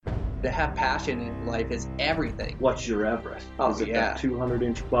To have passion in life is everything. What's your Everest? Oh, Is it yeah. that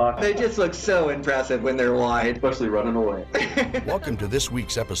 200-inch box? They just look so impressive when they're wide. Especially running away. Welcome to this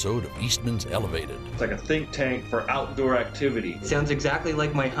week's episode of Eastman's Elevated. It's like a think tank for outdoor activity. Sounds exactly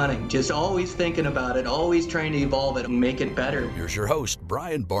like my hunting. Just always thinking about it, always trying to evolve it and make it better. Here's your host,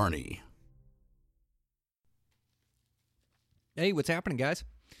 Brian Barney. Hey, what's happening, guys?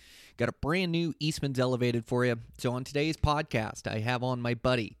 Got a brand new Eastman's Elevated for you. So on today's podcast, I have on my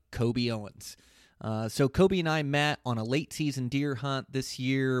buddy, Koby Owens. So Koby and I met on a late season deer hunt this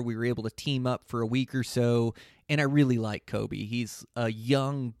year. We were able to team up for a week or so, and I really like Koby. He's a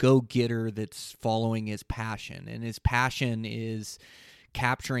young go-getter that's following his passion, and his passion is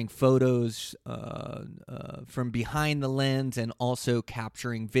capturing photos from behind the lens and also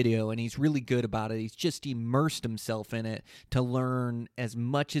capturing video, and he's really good about it. He's just immersed himself in it to learn as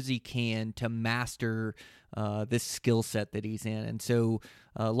much as he can to master this skill set that he's in. And so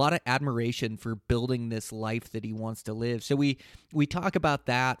a lot of admiration for building this life that he wants to live. So we talk about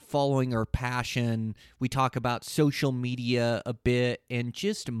that, following our passion. We talk about social media a bit and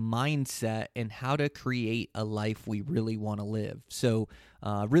just mindset and how to create a life we really want to live. So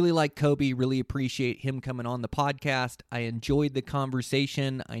really like Koby, really appreciate him coming on the podcast. I enjoyed the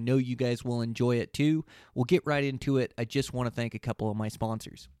conversation. I know you guys will enjoy it too. We'll get right into it. I just want to thank a couple of my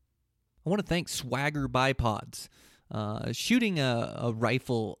sponsors. I want to thank Swagger Bipods. Shooting a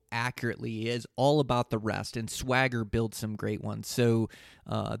rifle accurately is all about the rest, and Swagger builds some great ones. So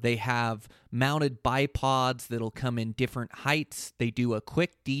they have mounted bipods that'll come in different heights. They do a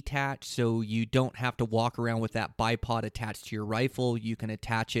quick detach, so you don't have to walk around with that bipod attached to your rifle. You can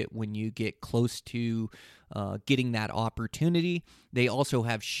attach it when you get close to getting that opportunity. They also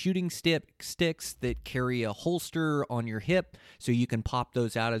have shooting sticks that carry a holster on your hip, so you can pop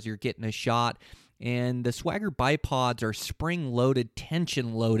those out as you're getting a shot. And the Swagger bipods are spring-loaded,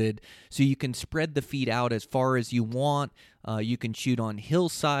 tension-loaded, so you can spread the feet out as far as you want. You can shoot on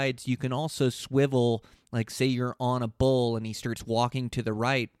hillsides. You can also swivel, like say you're on a bull and he starts walking to the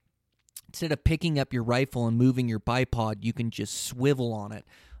right. Instead of picking up your rifle and moving your bipod, you can just swivel on it.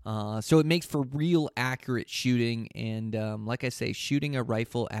 So it makes for real accurate shooting, and like I say, shooting a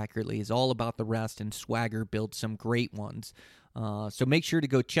rifle accurately is all about the rest, and Swagger builds some great ones. So make sure to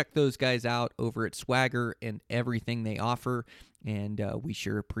go check those guys out over at Swagger and everything they offer, and we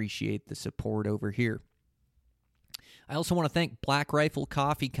sure appreciate the support over here. I also want to thank Black Rifle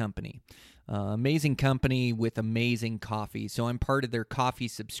Coffee Company. Amazing company with amazing coffee. So I'm part of their coffee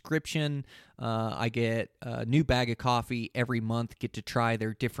subscription. I get a new bag of coffee every month, get to try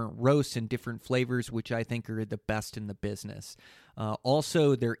their different roasts and different flavors, which I think are the best in the business.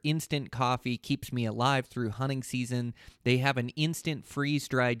 Also, their instant coffee keeps me alive through hunting season. They have an instant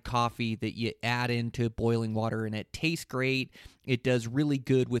freeze-dried coffee that you add into boiling water, and it tastes great. It does really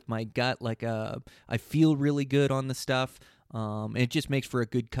good with my gut. I feel really good on the stuff. And it just makes for a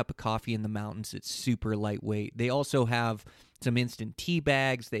good cup of coffee in the mountains. It's super lightweight. They also have some instant tea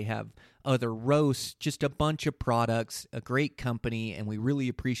bags. They have other roasts, just a bunch of products, a great company, and we really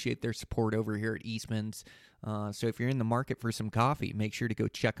appreciate their support over here at Eastman's. So if you're in the market for some coffee, make sure to go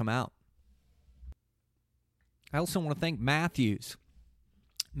check them out. I also want to thank Matthews.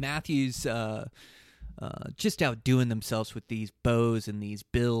 Matthews, just outdoing themselves with these bows and these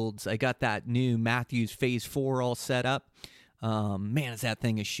builds. I got that new Matthews Phase 4 all set up. Man, is that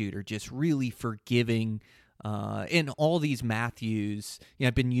thing a shooter. Just really forgiving. And all these Matthews,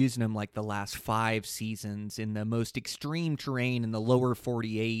 I've been using them like the last 5 seasons in the most extreme terrain in the lower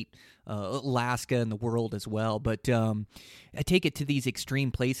 48, Alaska, and the world as well. But I take it to these extreme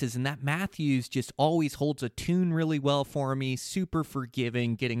places, and that Matthews just always holds a tune really well for me. Super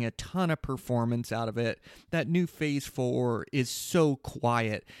forgiving, getting a ton of performance out of it. That new Phase 4 is so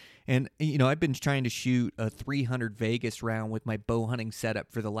quiet. And, I've been trying to shoot a 300 Vegas round with my bow hunting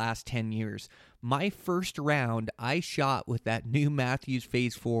setup for the last 10 years. My first round I shot with that new Matthews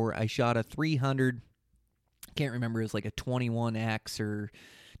Phase 4, I shot a 300, I can't remember, it was like a 21X or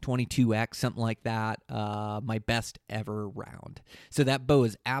 22X, something like that, my best ever round. So that bow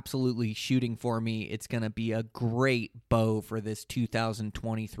is absolutely shooting for me. It's going to be a great bow for this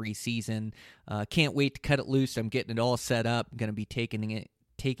 2023 season. Can't wait to cut it loose. I'm getting it all set up. I'm going to be taking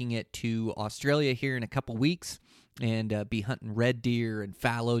it to Australia here in a couple weeks and be hunting red deer and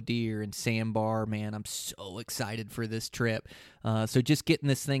fallow deer and sandbar. Man, I'm so excited for this trip. So just getting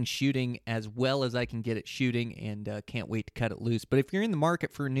this thing shooting as well as I can get it shooting, and can't wait to cut it loose. But if you're in the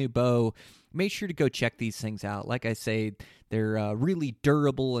market for a new bow, make sure to go check these things out. Like I say, they're really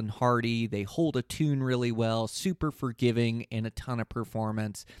durable and hardy. They hold a tune really well, super forgiving, and a ton of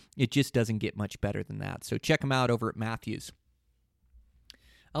performance. It just doesn't get much better than that. So check them out over at Matthews.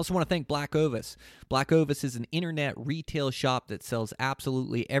 I also want to thank Black Ovis. Black Ovis is an internet retail shop that sells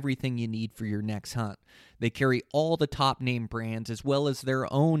absolutely everything you need for your next hunt. They carry all the top name brands as well as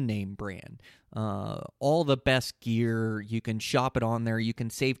their own name brand. All the best gear. You can shop it on there. You can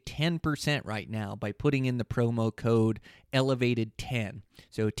save 10% right now by putting in the promo code ELEVATED10.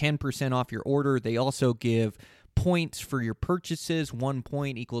 So 10% off your order. They also give points for your purchases. 1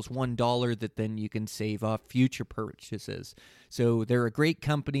 point equals $1 that then you can save off future purchases. So they're a great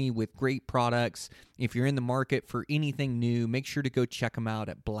company with great products. If you're in the market for anything new, make sure to go check them out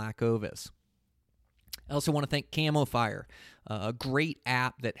at Black Ovis. I also want to thank Camo Fire, a great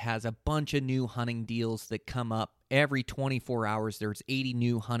app that has a bunch of new hunting deals that come up every 24 hours. There's 80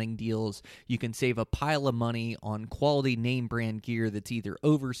 new hunting deals. You can save a pile of money on quality name brand gear that's either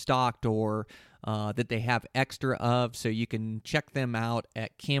overstocked or that they have extra of. So you can check them out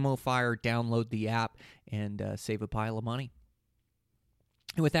at Camo Fire, download the app, and save a pile of money.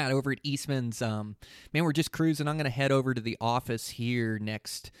 And with that, over at Eastman's, man, we're just cruising. I'm going to head over to the office here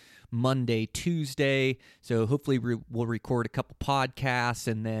next Monday, Tuesday. So hopefully we'll record a couple podcasts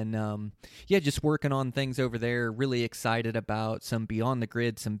and then, just working on things over there. Really excited about some Beyond the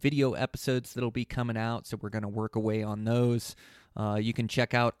Grid, some video episodes that'll be coming out. So we're going to work away on those. You can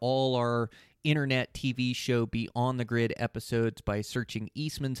check out all our internet TV show Beyond the Grid episodes by searching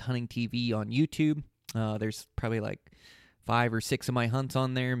Eastman's Hunting TV on YouTube. There's probably like 5 or 6 of my hunts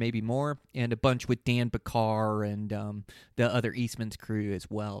on there, maybe more, and a bunch with Dan Bakar and the other Eastman's crew as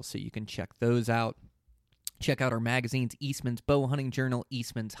well. So you can check those out. Check out our magazines, Eastman's Bow Hunting Journal,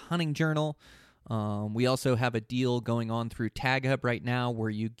 Eastman's Hunting Journal. We also have a deal going on through Tag Hub right now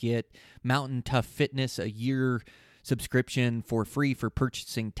where you get Mountain Tough Fitness, a year subscription for free for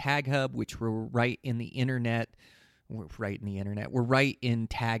purchasing Tag Hub, which we're right in the internet. We're right in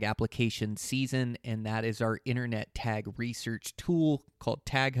tag application season, and that is our internet tag research tool called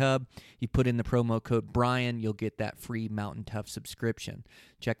Tag Hub. You put in the promo code Brian, you'll get that free Mountain Tough subscription.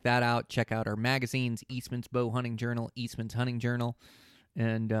 Check that out. Check out our magazines, Eastman's Bow Hunting Journal, Eastman's Hunting Journal.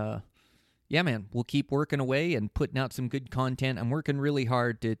 And, man, we'll keep working away and putting out some good content. I'm working really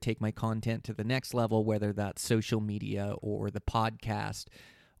hard to take my content to the next level, whether that's social media or the podcast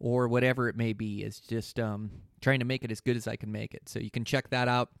or whatever it may be. Is just trying to make it as good as I can make it. So you can check that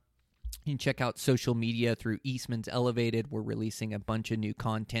out. You can check out social media through Eastman's Elevated. We're releasing a bunch of new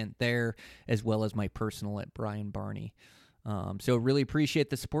content there, as well as my personal at Brian Barney. So really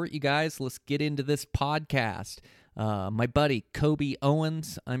appreciate the support, you guys. Let's get into this podcast. My buddy, Koby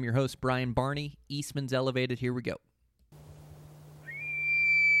Owens. I'm your host, Brian Barney. Eastman's Elevated. Here we go.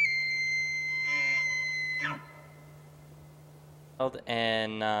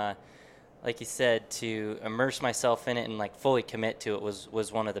 And like you said, to immerse myself in it and like fully commit to it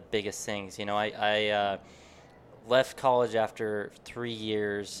was one of the biggest things. You know, I left college after 3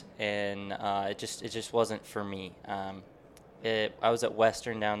 years, and it just wasn't for me. I was at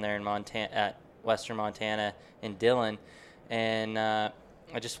Western down there in Western Montana in Dillon, and I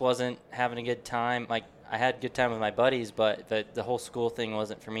just wasn't having a good time. Like, I had a good time with my buddies, but the whole school thing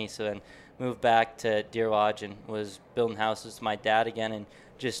wasn't for me. So then moved back to Deer Lodge and was building houses with my dad again, and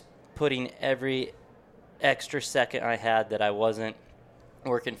just putting every extra second I had that I wasn't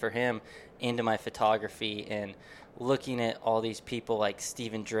working for him into my photography, and looking at all these people like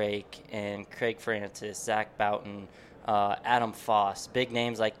Stephen Drake and Craig Francis, Zach Boughton, Adam Foss, big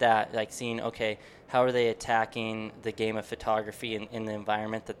names like that, like seeing, okay, how are they attacking the game of photography in the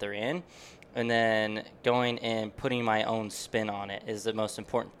environment that they're in? And then going and putting my own spin on it is the most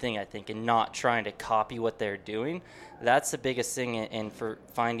important thing, I think, and not trying to copy what they're doing. That's the biggest thing, and for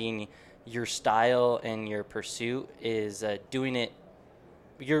finding your style and your pursuit is doing it.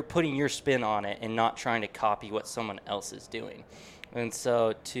 You're putting your spin on it and not trying to copy what someone else is doing. And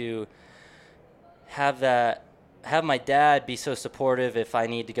so to have my dad be so supportive if I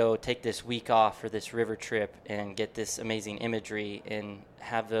need to go take this week off for this river trip and get this amazing imagery and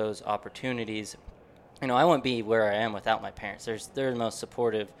have those opportunities. You know, I wouldn't be where I am without my parents. They're the most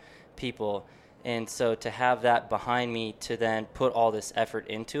supportive people. And so to have that behind me, to then put all this effort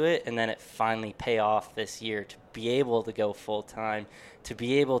into it, and then it finally pay off this year, to be able to go full time, to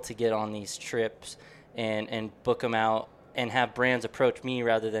be able to get on these trips and book them out, and have brands approach me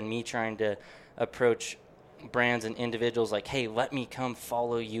rather than me trying to approach brands and individuals like, hey, let me come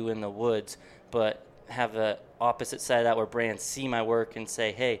follow you in the woods, but have the opposite side of that, where brands see my work and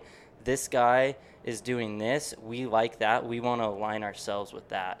say, hey, this guy is doing this, we like that, we want to align ourselves with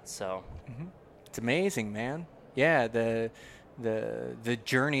that. So It's amazing, man. Yeah, the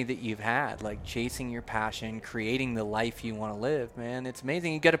journey that you've had, like chasing your passion, creating the life you want to live, man. It's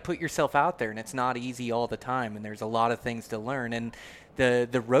amazing. You got to put yourself out there, and it's not easy all the time, and there's a lot of things to learn. And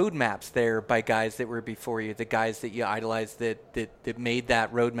the roadmaps there by guys that were before you, the guys that you idolized that made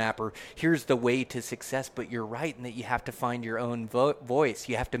that roadmap, or here's the way to success. But you're right in that you have to find your own voice.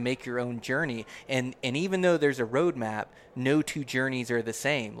 You have to make your own journey. And even though there's a roadmap, no two journeys are the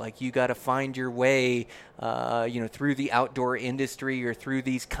same. Like, you got to find your way, through the outdoor industry or through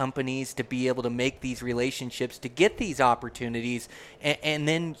these companies to be able to make these relationships, to get these opportunities. And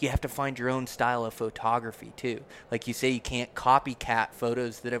then you have to find your own style of photography too. Like you say, you can't copycat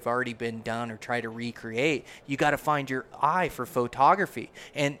photos that have already been done or try to recreate. You got to find your eye for photography.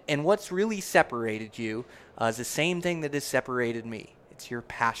 And what's really separated you is the same thing that has separated me. It's your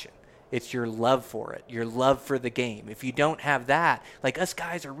passion. It's your love for it, your love for the game. If you don't have that, like, us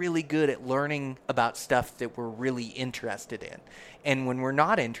guys are really good at learning about stuff that we're really interested in. And when we're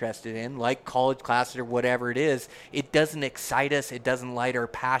not interested in, like college classes or whatever it is, it doesn't excite us. It doesn't light our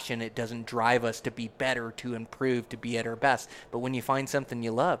passion. It doesn't drive us to be better, to improve, to be at our best. But when you find something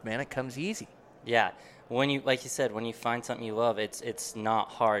you love, man, it comes easy. Yeah. When you, like you said, when you find something you love, it's not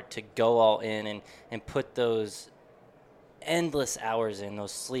hard to go all in and put those endless hours in,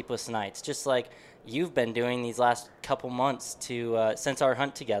 those sleepless nights, just like you've been doing these last couple months to since our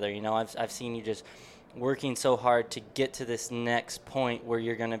hunt together. You know, I've seen you just working so hard to get to this next point where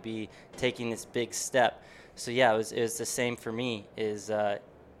you're going to be taking this big step. So yeah, it was the same for me. I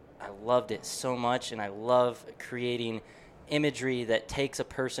loved it so much, and I love creating imagery that takes a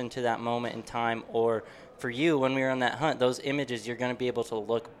person to that moment in time. Or for you, when we were on that hunt, those images you're going to be able to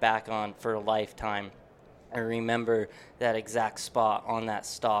look back on for a lifetime. I remember that exact spot on that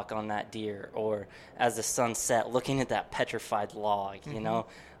stalk, on that deer, or as the sun set, looking at that petrified log, you know?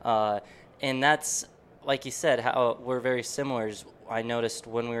 And that's, like you said, how we're very similar. I noticed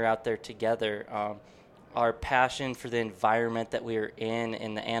when we were out there together, our passion for the environment that we were in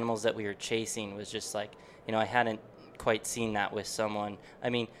and the animals that we were chasing was just like, you know, I hadn't quite seen that with someone. I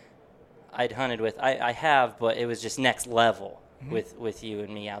mean, I'd hunted with, I have, but it was just next level. With you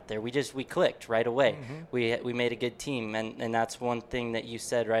and me out there, we clicked right away. We made a good team, and that's one thing that you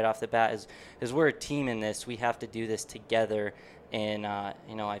said right off the bat is we're a team in this. We have to do this together, and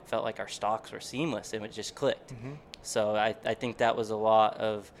I felt like our stalks were seamless, and it just clicked. So I think that was a lot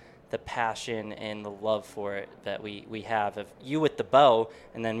of the passion and the love for it that we have, of you with the bow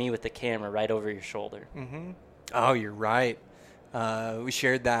and then me with the camera right over your shoulder. Oh, you're right. We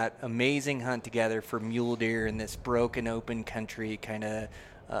shared that amazing hunt together for mule deer in this broken open country, kind of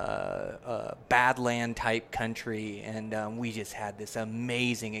badland type country, and we just had this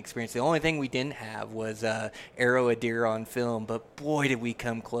amazing experience. The only thing we didn't have was arrow a deer on film, but boy did we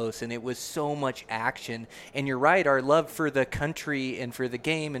come close, and it was so much action. And you're right, our love for the country and for the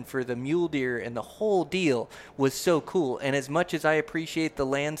game and for the mule deer and the whole deal was so cool. And as much as I appreciate the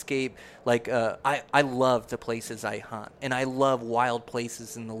landscape, like I love the places I hunt, and I love wild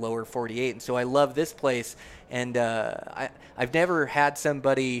places in the lower 48, and so I love this place. And I've never had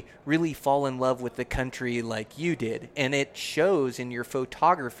somebody really fall in love with the country like you did. And it shows in your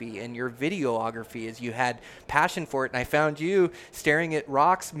photography and your videography, as you had passion for it. And I found you staring at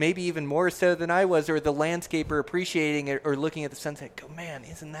rocks maybe even more so than I was, or the landscape, or appreciating it, or looking at the sunset. Go, man,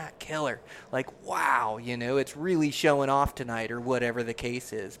 isn't that killer? Like, wow, it's really showing off tonight, or whatever the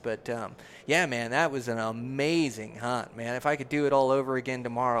case is. But yeah, man, that was an amazing hunt, man. If I could do it all over again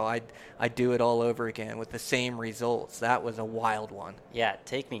tomorrow, I'd do it all over again with the same results. That was a wild one. Yeah,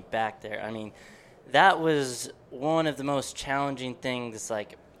 take me back there. I mean, that was one of the most challenging things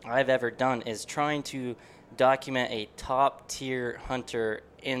like I've ever done, is trying to document a top tier hunter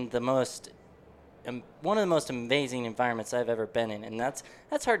in the most one of the most amazing environments I've ever been in. And that's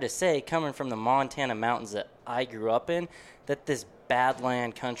hard to say, coming from the Montana mountains that I grew up in, that this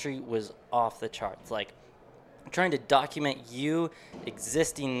badland country was off the charts. Like, trying to document you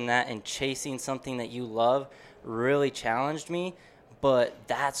existing in that and chasing something that you love really challenged me. But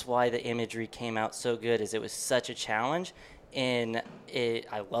that's why the imagery came out so good, is it was such a challenge. And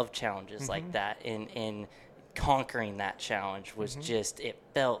I love challenges like that. And conquering that challenge was just, it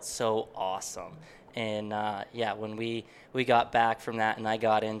felt so awesome. And yeah, when we got back from that and I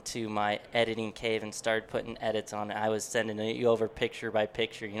got into my editing cave and started putting edits on it, I was sending you over picture by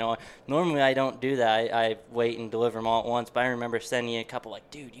picture. Normally I don't do that. I wait and deliver them all at once, but I remember sending you a couple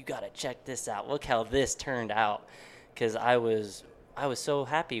like, dude, you got to check this out. Look how this turned out. Because I was so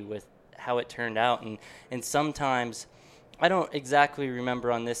happy with how it turned out. And sometimes, I don't exactly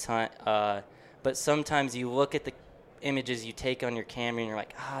remember on this hunt, but sometimes you look at the images you take on your camera and you're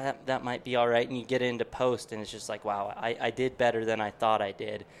like, that might be all right, and you get into post and it's just like, wow, I did better than I thought I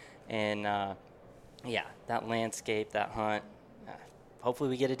did. And yeah, that landscape, that hunt, hopefully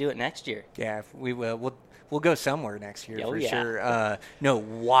we get to do it next year. Yeah, we will. We'll go somewhere next year for yeah. sure. No,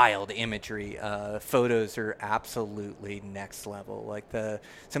 wild imagery. Photos are absolutely next level. Like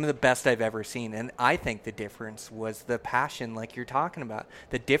some of the best I've ever seen. And I think the difference was the passion, like you're talking about.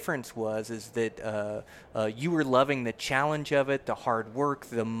 The difference is that you were loving the challenge of it, the hard work,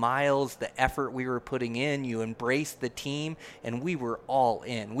 the miles, the effort we were putting in. You embraced the team, and we were all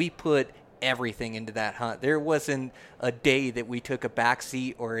in. We put everything into that hunt. There wasn't a day that we took a back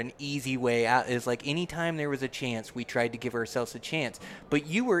seat or an easy way out. It's like anytime there was a chance, we tried to give ourselves a chance. But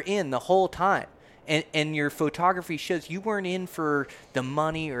you were in the whole time. And your photography shows you weren't in for the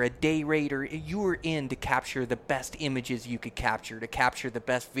money or a day rate, or you were in to capture the best images you could capture, to capture the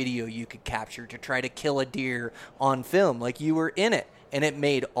best video you could capture, to try to kill a deer on film. Like, you were in it. And it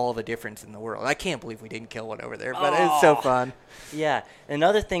made all the difference in the world. I can't believe we didn't kill one over there, but it's so fun. Yeah.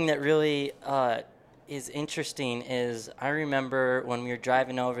 Another thing that really is interesting is I remember when we were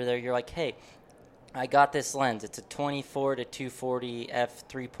driving over there, you're like, hey, I got this lens. It's a 24 to 240 f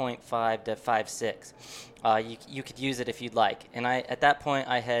 3.5 to 5.6. You could use it if you'd like. And at that point,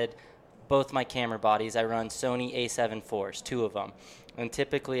 I had both my camera bodies. I run Sony A7 IVs, 2 of them. And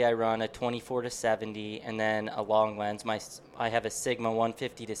typically I run a 24 to 70 and then a long lens. I have a Sigma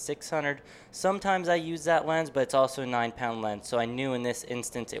 150 to 600. Sometimes I use that lens, but it's also a 9-pound lens. So I knew in this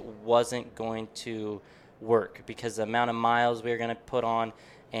instance it wasn't going to work because the amount of miles we were going to put on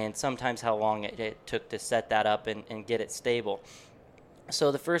and sometimes how long it took to set that up and get it stable.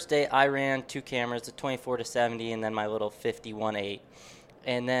 So the first day I ran 2 cameras, the 24 to 70 and then my little 51.8.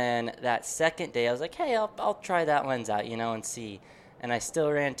 And then that second day I was like, hey, I'll try that lens out, and see. And I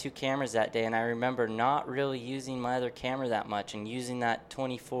still ran 2 cameras that day, and I remember not really using my other camera that much and using that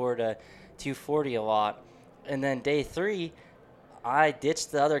 24 to 240 a lot. And then day 3, I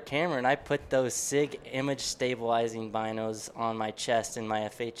ditched the other camera, and I put those SIG image stabilizing binos on my chest in my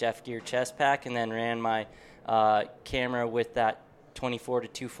FHF gear chest pack, and then ran my camera with that 24 to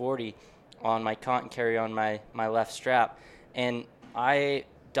 240 on my cotton carry on my left strap. And I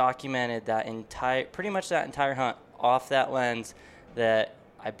documented pretty much that entire hunt off that lens that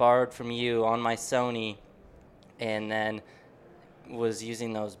I borrowed from you on my Sony, and then was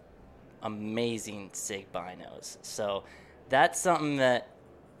using those amazing SIG binos. So that's something that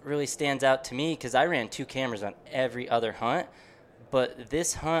really stands out to me because I ran 2 cameras on every other hunt, but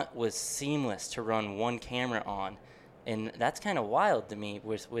this hunt was seamless to run 1 camera on, and that's kind of wild to me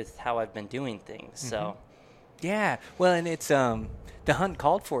with how I've been doing things. Mm-hmm. So yeah, well, and it's the hunt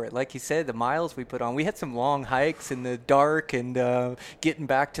called for it. Like you said, the miles we put on. We had some long hikes in the dark and getting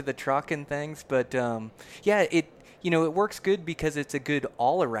back to the truck and things. But yeah, it works good because it's a good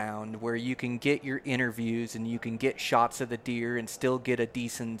all around where you can get your interviews and you can get shots of the deer and still get a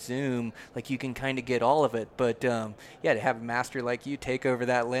decent zoom. Like, you can kind of get all of it. But yeah, to have a master like you take over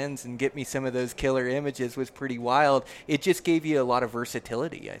that lens and get me some of those killer images was pretty wild. It just gave you a lot of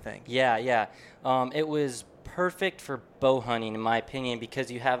versatility, I think. Yeah. It was perfect for bow hunting, in my opinion,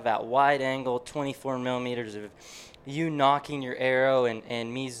 because you have that wide angle, 24 millimeters of you knocking your arrow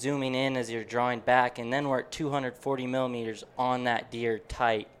and me zooming in as you're drawing back, and then we're at 240 millimeters on that deer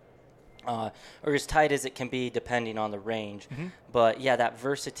tight, or as tight as it can be depending on the range. Mm-hmm. But yeah, that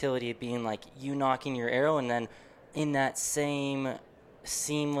versatility of being like you knocking your arrow and then in that same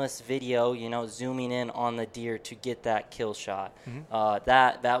seamless video, zooming in on the deer to get that kill shot. Mm-hmm.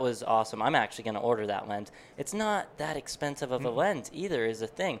 That was awesome. I'm actually going to order that lens. It's not that expensive of a lens either, is a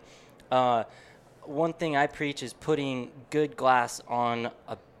thing. One thing I preach is putting good glass on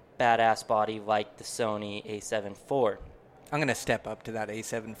a badass body like the Sony A7 IV. I'm going to step up to that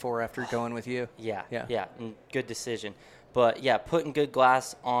A7 IV after going with you. Yeah, and good decision. But yeah, putting good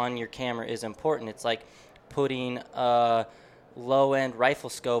glass on your camera is important. It's like putting a low-end rifle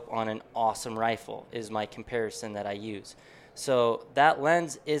scope on an awesome rifle is my comparison that I use. So that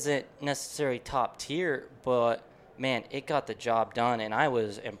lens isn't necessarily top tier, but man, it got the job done, and I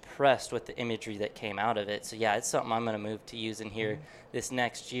was impressed with the imagery that came out of it. So yeah, it's something I'm going to move to using here this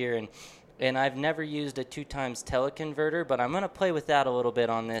next year. And I've never used a 2x teleconverter, but I'm going to play with that a little bit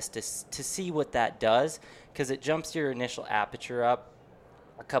on this to see what that does, because it jumps your initial aperture up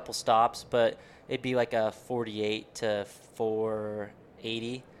a couple stops, but it'd be like a 48 to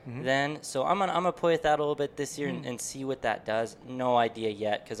 480 then. So I'm gonna play with that a little bit this year and see what that does. No idea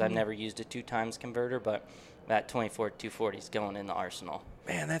yet because I've never used a 2x converter, but that 24-240 is going in the arsenal.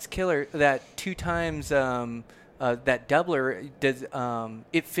 Man, that's killer. That 2x that doubler, does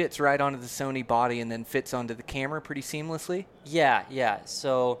it fits right onto the Sony body and then fits onto the camera pretty seamlessly? Yeah.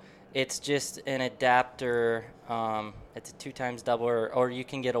 So it's just an adapter. It's a 2x doubler, or you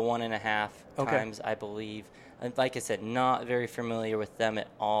can get a 1.5 times, I believe. And like I said, not very familiar with them at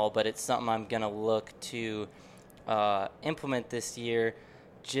all, but it's something I'm going to look to implement this year.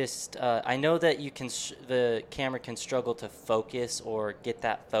 Just I know that the camera can struggle to focus or get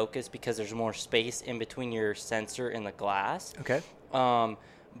that focus because there's more space in between your sensor and the glass. Okay.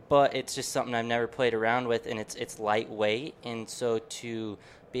 But it's just something I've never played around with, and it's lightweight, and so to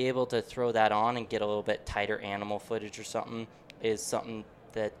be able to throw that on and get a little bit tighter animal footage or something is something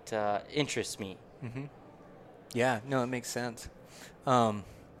that interests me. Mm-hmm. Yeah, no, it makes sense.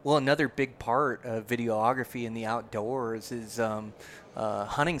 Well, another big part of videography in the outdoors is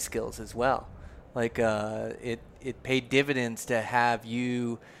hunting skills as well. Like it paid dividends to have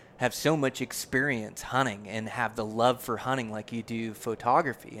you have so much experience hunting and have the love for hunting like you do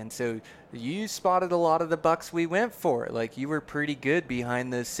photography. And so you spotted a lot of the bucks we went for. Like you were pretty good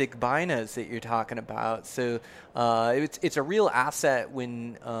behind those sick binos that you're talking about. So it's a real asset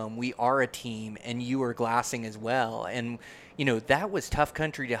when we are a team and you are glassing as well. And, you know, that was tough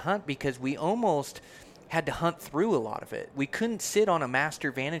country to hunt because we almost had to hunt through a lot of it. We couldn't sit on a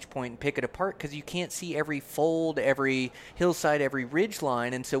master vantage point and pick it apart because you can't see every fold, every hillside, every ridge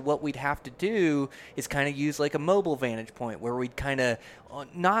line. And so what we'd have to do is kind of use like a mobile vantage point where we'd kind of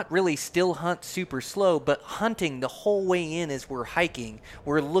not really still hunt super slow, but hunting the whole way in as we're hiking.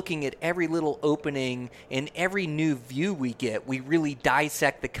 We're looking at every little opening and every new view we get. We really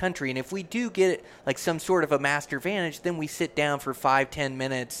dissect the country. And if we do get like some sort of a master vantage, then we sit down for 5, 10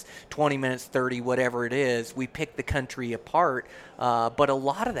 minutes, 20 minutes, 30, whatever it is. We pick the country apart. But a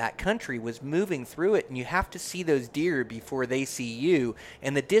lot of that country was moving through it, and you have to see those deer before they see you.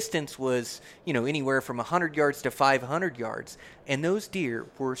 And the distance was, you know, anywhere from 100 yards to 500 yards. And those deer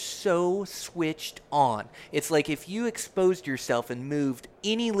were so switched on. It's like if you exposed yourself and moved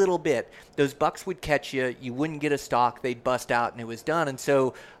any little bit, those bucks would catch you. You wouldn't get a stalk. They'd bust out, and it was done. And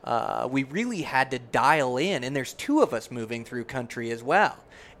so we really had to dial in. And there's 2 of us moving through country as well.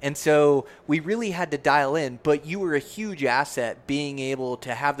 And so we really had to dial in, but you were a huge asset being able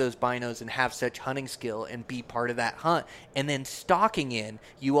to have those binos and have such hunting skill and be part of that hunt. And then stalking in,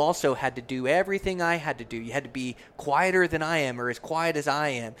 you also had to do everything I had to do. You had to be quieter than I am or as quiet as I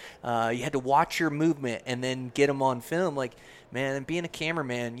am. You had to watch your movement and then get them on film. Like, man, and being a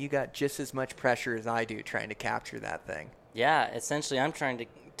cameraman, you got just as much pressure as I do trying to capture that thing. Yeah, essentially I'm trying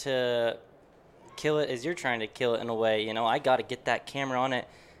to kill it as you're trying to kill it in a way. You know, I got to get that camera on it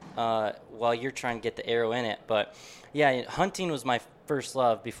while you're trying to get the arrow in it. But yeah, hunting was my first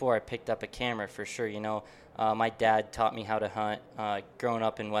love before I picked up a camera for sure. You know, my dad taught me how to hunt growing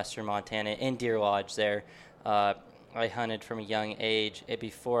up in western Montana in Deer Lodge there. I hunted from a young age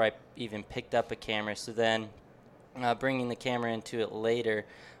before I even picked up a camera. So then bringing the camera into it later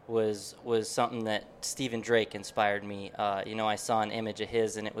was something that Stephen Drake inspired me. You know, I saw an image of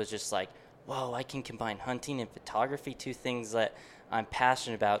his and it was just like, whoa, I can combine hunting and photography, 2 things that I'm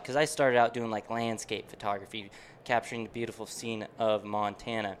passionate about, because I started out doing like landscape photography, capturing the beautiful scene of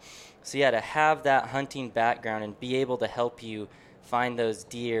Montana. So yeah, to have that hunting background and be able to help you find those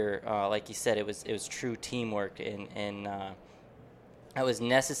deer, like you said, it was true teamwork, and that was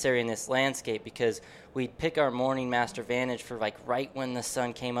necessary in this landscape because we'd pick our morning master vantage for like right when the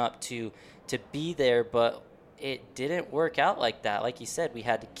sun came up to be there, but it didn't work out like that. Like you said, we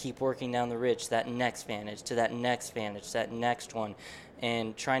had to keep working down the ridge to that next vantage, to that next vantage, to that next one,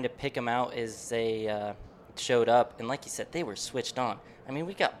 and trying to pick them out as they showed up. And like you said, they were switched on. I mean,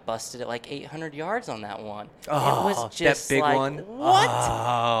 we got busted at like 800 yards on that one. Oh, it was just that big like, one. What?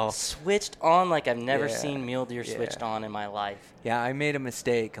 Oh. Switched on like I've never Yeah. seen mule deer switched on in my life. Yeah, I made a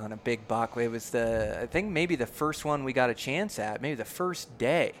mistake on a big buck. It was I think maybe the first one we got a chance at, maybe the first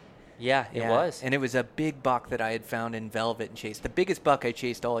day. Yeah, it was. And it was a big buck that I had found in velvet and chased. The biggest buck I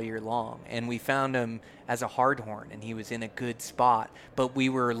chased all year long. And we found him as a hardhorn, and he was in a good spot. But we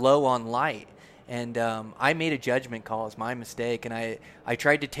were low on light. And I made a judgment call. It was my mistake. And I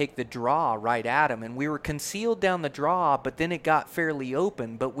tried to take the draw right at him. And we were concealed down the draw, but then it got fairly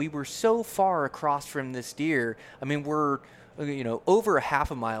open. But we were so far across from this deer. I mean, we're, you know, over a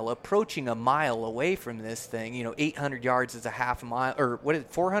half a mile, approaching a mile away from this thing. You know, 800 yards is a half a mile, or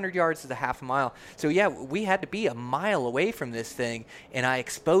 400 yards is a half a mile. So yeah, we had to be a mile away from this thing, and I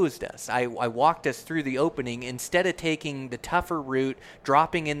exposed us. I walked us through the opening instead of taking the tougher route,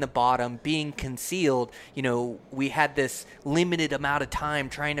 dropping in the bottom, being concealed. You know, we had this limited amount of time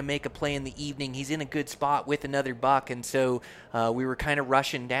trying to make a play in the evening. He's in a good spot with another buck, and so we were kind of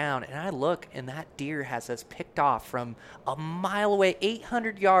rushing down. And I look, and that deer has us picked off from a mile away,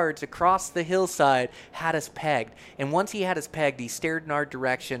 800 yards across the hillside, had us pegged. And once he had us pegged, he stared in our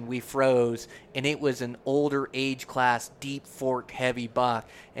direction. We froze, and it was an older age class, deep fork, heavy buck.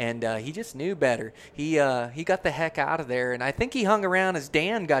 And he just knew better. He got the heck out of there, and I think he hung around as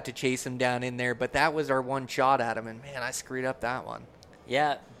Dan got to chase him down in there. But that was our one shot at him, and man, I screwed up that one.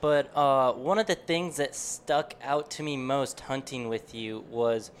 Yeah, but one of the things that stuck out to me most hunting with you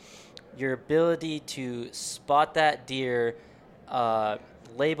was your ability to spot that deer,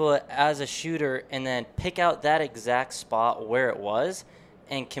 label it as a shooter, and then pick out that exact spot where it was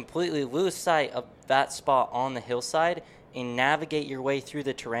and completely lose sight of that spot on the hillside and navigate your way through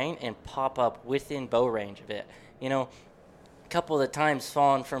the terrain and pop up within bow range of it. You know, a couple of the times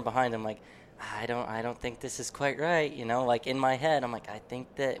falling from behind, I'm like, I don't think this is quite right. You know, like in my head, I'm like, I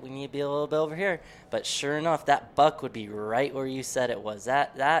think that we need to be a little bit over here. But sure enough, that buck would be right where you said it was.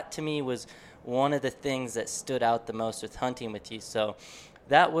 That to me was one of the things that stood out the most with hunting with you. So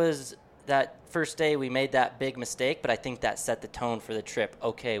that was that first day we made that big mistake, but I think that set the tone for the trip.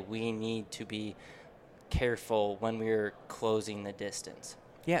 Okay, we need to be careful when we're closing the distance.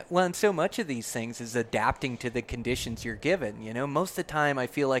 Yeah, well, and so much of these things is adapting to the conditions you're given. You know, most of the time I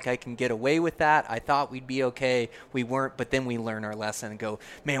feel like I can get away with that. I thought we'd be okay. We weren't, but then we learn our lesson and go,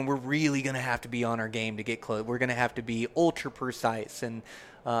 man, we're really going to have to be on our game to get close. We're going to have to be ultra precise. And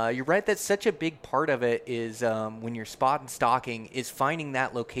you're right, that's such a big part of it is when you're spot and stalking is finding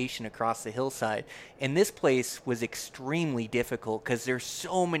that location across the hillside. And this place was extremely difficult because there's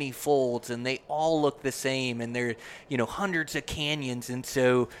so many folds and they all look the same and there are, hundreds of canyons. And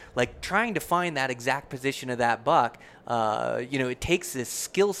so like trying to find that exact position of that buck, it takes this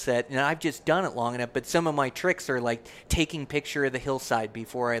skill set, and I've just done it long enough, but some of my tricks are like taking picture of the hillside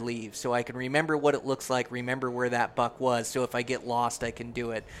before I leave so I can remember what it looks like, remember where that buck was, so if I get lost I can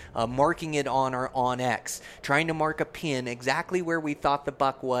do it. Marking it on our OnX, trying to mark a pin exactly where we thought the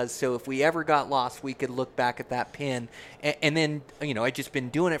buck was, so if we ever got lost we could look back at that pin. And then, I just been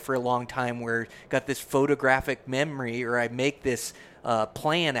doing it for a long time where got this photographic memory, or I make this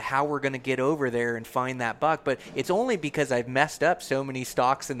plan of how we're going to get over there and find that buck. But it's only because I've messed up so many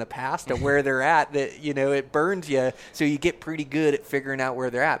stalks in the past of where they're at that, it burns you. So you get pretty good at figuring out where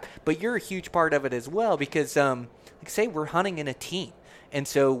they're at. But you're a huge part of it as well because, like I say, we're hunting in a team. And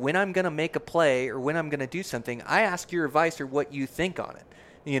so when I'm going to make a play or when I'm going to do something, I ask your advice or what you think on it.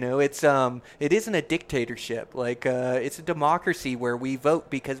 It isn't a dictatorship. Like it's a democracy where we vote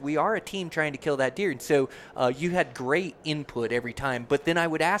because we are a team trying to kill that deer. And so you had great input every time. But then I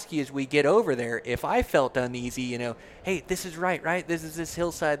would ask you as we get over there, if I felt uneasy, hey, this is right? This is this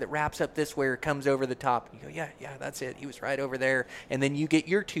hillside that wraps up this way or comes over the top. You go, yeah, that's it. He was right over there. And then you get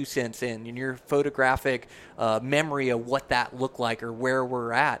your 2 cents in and your photographic memory of what that looked like or where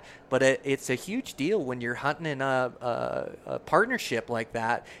we're at. But it's a huge deal when you're hunting in a partnership like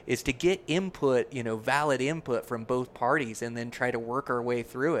that, is to get input, valid input from both parties and then try to work our way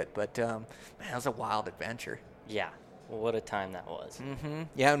through it. But, man, it was a wild adventure. Yeah. What a time that was. Mm-hmm.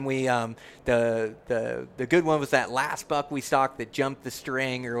 Yeah, and we the good one was that last buck we stalked that jumped the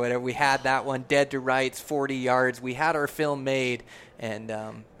string or whatever. We had that one dead to rights, 40 yards. We had our film made, and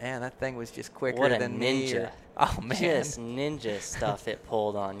man, that thing was just quicker than ninja. me. Oh man, just ninja stuff it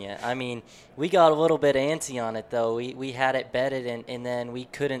pulled on you. I mean, we got a little bit antsy on it though. We had it bedded, and then we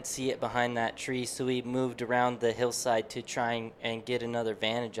couldn't see it behind that tree, so we moved around the hillside to try and get another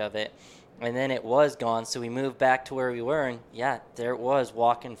vantage of it. And then it was gone, so we moved back to where we were, and yeah, there it was,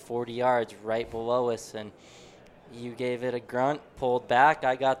 walking 40 yards right below us, and you gave it a grunt, pulled back,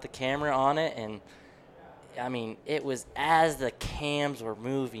 I got the camera on it, and, I mean, it was as the cams were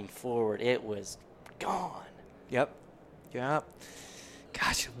moving forward, it was gone. Yep.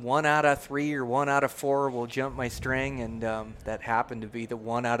 Gosh, 1 out of 3 or 1 out of 4 will jump my string, and that happened to be the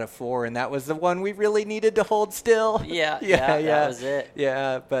 1 out of 4, and that was the one we really needed to hold still. Yeah, that was it.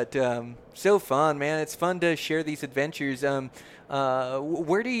 Yeah, but so fun, man. It's fun to share these adventures.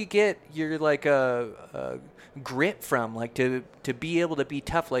 Where do you get your grit from, like to be able to be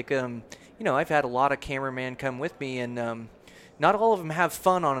tough? Like I've had a lot of cameramen come with me, and not all of them have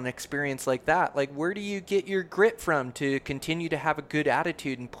fun on an experience like that. Like, where do you get your grit from to continue to have a good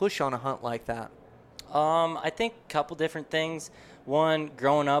attitude and push on a hunt like that? I think a couple different things. One,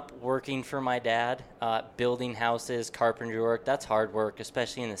 growing up working for my dad, building houses, carpentry work, that's hard work,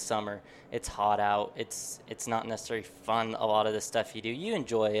 especially in the summer. It's hot out. It's not necessarily fun, a lot of the stuff you do. You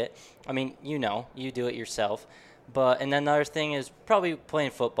enjoy it. I mean, you do it yourself. And then the other thing is probably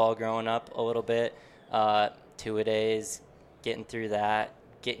playing football growing up a little bit, 2-a-days, getting through that,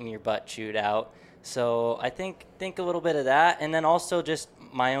 getting your butt chewed out. So I think a little bit of that, and then also just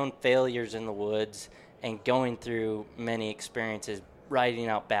my own failures in the woods and going through many experiences, riding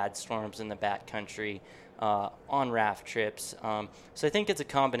out bad storms in the backcountry, on raft trips. So I think it's a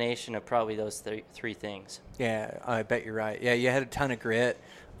combination of probably those three things. Yeah, I bet you're right. Yeah, you had a ton of grit.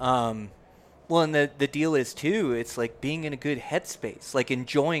 Well, and the deal is, too, it's like being in a good headspace, like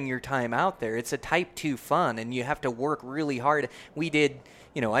enjoying your time out there. It's a type 2 fun, and you have to work really hard. We did,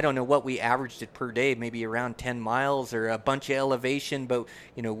 I don't know what we averaged it per day, maybe around 10 miles or a bunch of elevation, but,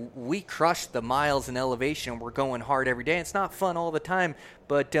 we crushed the miles in elevation. We're going hard every day. It's not fun all the time,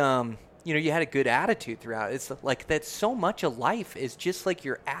 but, you had a good attitude throughout. It's like that so much of life is just like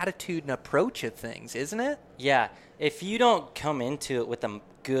your attitude and approach of things, isn't it? Yeah. If you don't come into it with a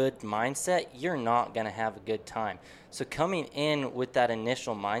good mindset, you're not going to have a good time. So coming in with that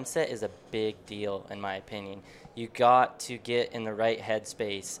initial mindset is a big deal, in my opinion. You got to get in the right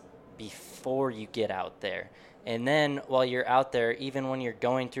headspace before you get out there. And then while you're out there, even when you're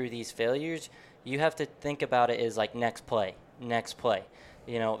going through these failures, you have to think about it as like next play.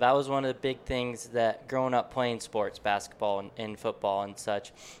 That was one of the big things that growing up playing sports, basketball and football and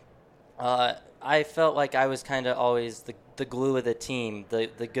such, I felt like I was kind of always the glue of the team,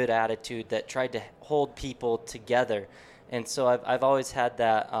 the good attitude that tried to hold people together. And so I've always had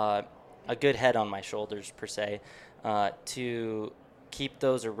that, a good head on my shoulders, per se, to keep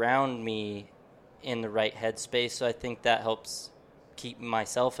those around me in the right headspace. So I think that helps keep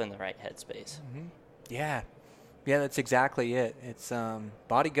myself in the right headspace. Mm-hmm. Yeah. Yeah, that's exactly it. It's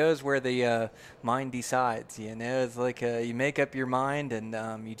body goes where the mind decides. It's like you make up your mind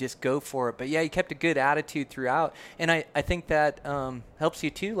and you just go for it. But yeah, you kept a good attitude throughout, and I think that helps you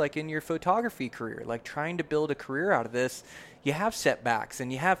too. Like in your photography career, like trying to build a career out of this, you have setbacks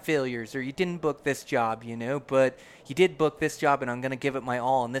and you have failures, or you didn't book this job, but you did book this job, and I'm going to give it my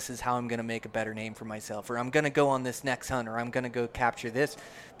all, and this is how I'm going to make a better name for myself, or I'm going to go on this next hunt, or I'm going to go capture this.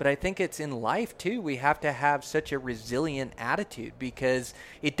 But I think it's in life too. We have to have such a resilient attitude, because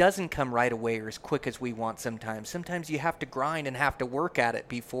it doesn't come right away or as quick as we want sometimes. Sometimes you have to grind and have to work at it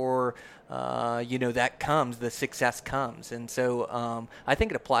before that comes, the success comes. And so I think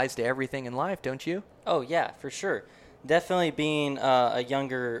it applies to everything in life, don't you? Oh, yeah, for sure. Definitely being a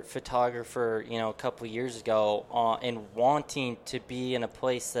younger photographer, a couple of years ago, and wanting to be in a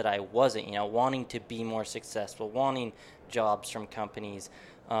place that I wasn't, wanting to be more successful, wanting jobs from companies,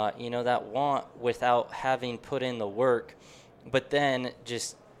 that want without having put in the work. But then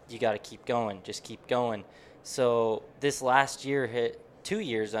just, you got to keep going, just keep going. So this last year hit 2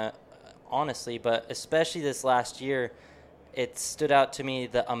 years, honestly, but especially this last year, it stood out to me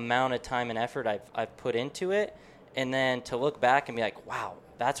the amount of time and effort I've put into it. And then to look back and be like, wow,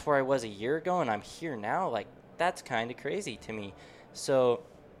 that's where I was a year ago and I'm here now, like that's kind of crazy to me. So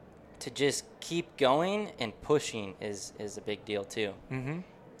to just keep going and pushing is a big deal too. Mm-hmm.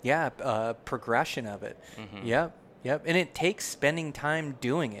 Yeah, progression of it. Mm-hmm. Yep. And it takes spending time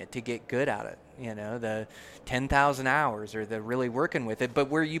doing it to get good at it. The 10,000 hours or the really working with it. But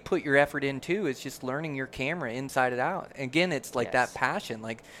where you put your effort into is just learning your camera inside and out. Again, it's like that passion,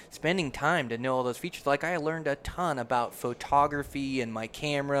 like spending time to know all those features. Like I learned a ton about photography and my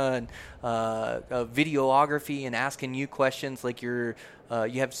camera and videography and asking you questions. Like you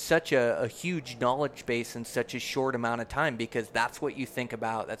have such a huge knowledge base in such a short amount of time, because that's what you think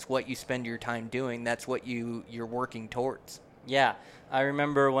about. That's what you spend your time doing. That's what you're working towards. Yeah, I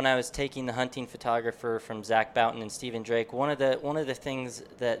remember when I was taking the hunting photographer from Zach Boughton and Stephen Drake, one of the things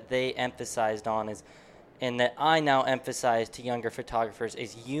that they emphasized on is, and that I now emphasize to younger photographers,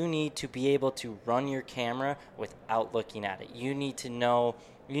 is you need to be able to run your camera without looking at it. You need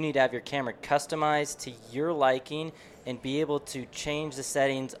to have your camera customized to your liking and be able to change the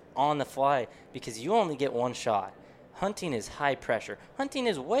settings on the fly, because you only get one shot. Hunting is high pressure. Hunting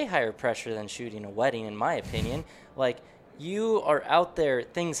is way higher pressure than shooting a wedding, in my opinion. Like, you are out there,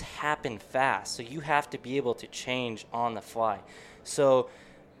 things happen fast, so you have to be able to change on the fly. So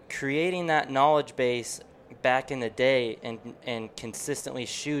creating that knowledge base back in the day and consistently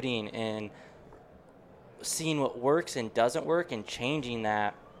shooting and seeing what works and doesn't work and changing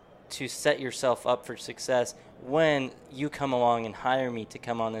that to set yourself up for success when you come along and hire me to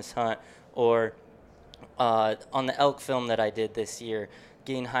come on this hunt, or on the elk film that I did this year,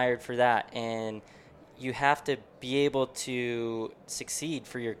 getting hired for that. And you have to be able to succeed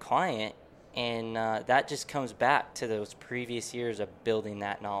for your client, and that just comes back to those previous years of building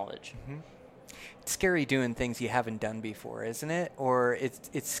that knowledge. Mm-hmm. It's scary doing things you haven't done before, isn't it? Or it's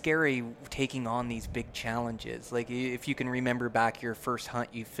scary taking on these big challenges. Like if you can remember back your first hunt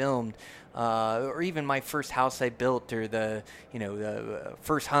you filmed, or even my first house I built, or the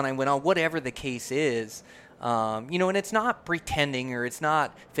first hunt I went on, whatever the case is. And it's not pretending or it's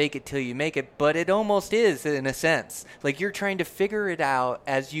not fake it till you make it, but it almost is in a sense. Like you're trying to figure it out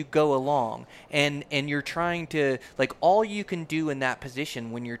as you go along, and you're trying to, like, all you can do in that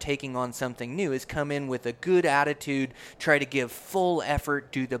position when you're taking on something new is come in with a good attitude, try to give full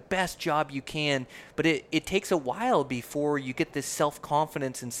effort, do the best job you can, but it takes a while before you get this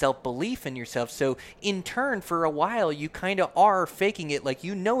self-confidence and self-belief in yourself. So in turn, for a while, you kind of are faking it, like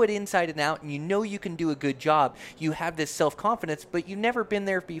you know it inside and out, and you know you can do a good job. You have this self-confidence, but you've never been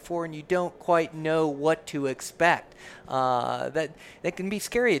there before, and you don't quite know what to expect. That can be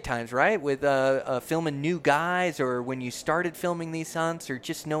scary at times, right? With filming new guys, or when you started filming these hunts, or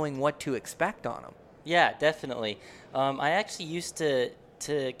just knowing what to expect on them. Yeah, definitely. I actually used to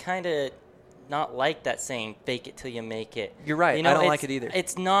kind of not like that saying, fake it till you make it. You're right. I don't like it either.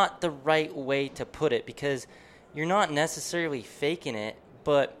 It's not the right way to put it, because you're not necessarily faking it,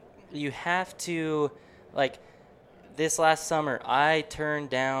 but you have to, like, this last summer, I turned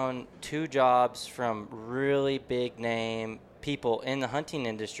down 2 jobs from really big name people in the hunting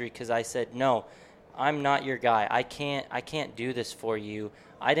industry because I said, no, I'm not your guy. I can't do this for you.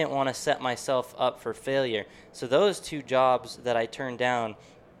 I didn't want to set myself up for failure. So those 2 jobs that I turned down,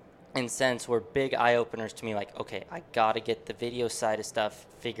 in sense, were big eye-openers to me, like, okay, I got to get the video side of stuff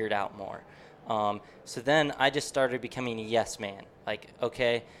figured out more. So then I just started becoming a yes man. Like,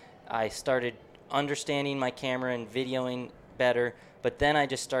 okay, I started understanding my camera and videoing better, but then I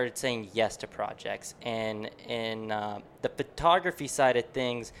just started saying yes to projects. And the photography side of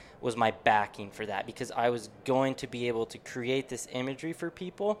things was my backing for that, because I was going to be able to create this imagery for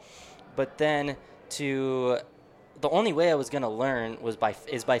people, but then the only way I was going to learn was by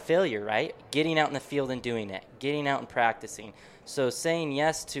failure, right? Getting out in the field and doing it, getting out and practicing. So saying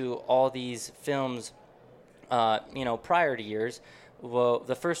yes to all these films, prior to years. Well,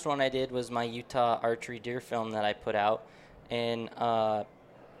 the first one I did was my Utah archery deer film that I put out, and Can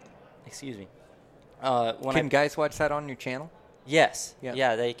guys watch that on your channel? Yes, Yeah.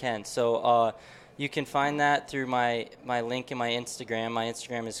 yeah, they can. So you can find that through my link in my Instagram. My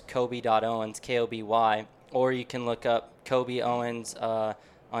Instagram is Koby.Owens, Koby. Or you can look up Koby Owens on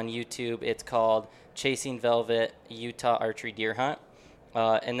YouTube. It's called Chasing Velvet Utah Archery Deer Hunt.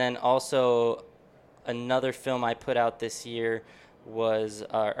 And then also another film I put out this year was,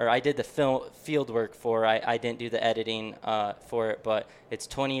 or I did the field work for. I didn't do the editing for it, but it's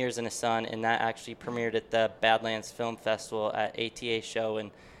 20 Years in the Sun, and that actually premiered at the Badlands Film Festival at ATA show,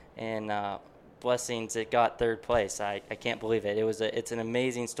 and blessings, it got 3rd place. I can't believe it. It's an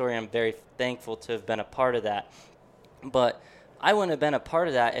amazing story. I'm very thankful to have been a part of that. But I wouldn't have been a part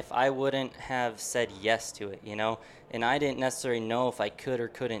of that if I wouldn't have said yes to it, And I didn't necessarily know if I could or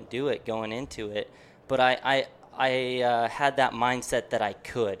couldn't do it going into it. But I had that mindset that I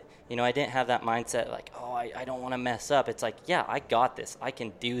could. I didn't have that mindset like, oh, I don't want to mess up. It's like, yeah, I got this. I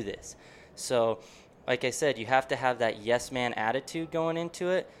can do this. So, like I said, you have to have that yes man attitude going into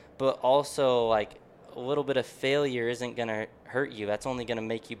it. But also, like, a little bit of failure isn't going to hurt you. That's only going to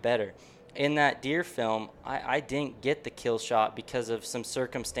make you better. In that deer film, I didn't get the kill shot because of some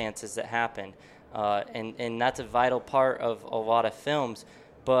circumstances that happened. And that's a vital part of a lot of films.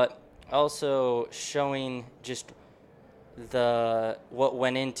 But also showing just what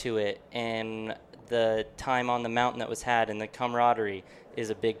went into it, and the time on the mountain that was had, and the camaraderie is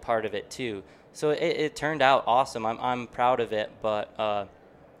a big part of it too. So it turned out awesome. I'm proud of it, but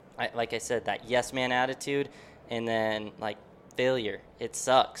like I said, that yes man attitude, and then, like, failure, it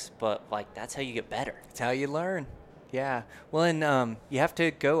sucks, but, like, that's how you get better. It's how you learn. Yeah. Well, and you have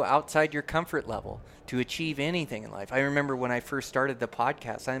to go outside your comfort level to achieve anything in life. I remember when I first started the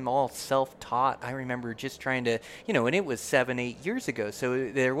podcast, I'm all self-taught. I remember just trying to, and it was 7-8 years ago.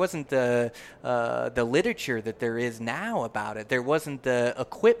 So there wasn't the literature that there is now about it. There wasn't the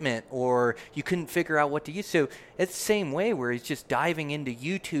equipment, or you couldn't figure out what to use. So it's the same way, where it's just diving into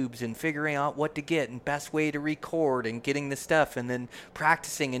YouTubes and figuring out what to get and best way to record and getting the stuff, and then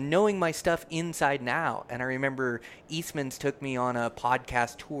practicing and knowing my stuff inside and out. And I remember Eastman's took me on a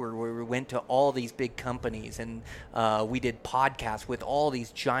podcast tour where we went to all these big companies, and we did podcasts with all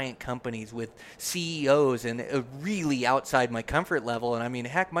these giant companies with CEOs, and really outside my comfort level. And I mean,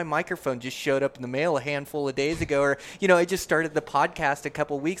 heck, my microphone just showed up in the mail a handful of days ago, or I just started the podcast a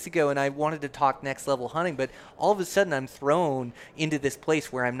couple weeks ago, and I wanted to talk next level hunting, but all of a sudden I'm thrown into this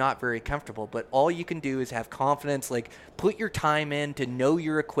place where I'm not very comfortable. But all you can do is have confidence, like put your time in to know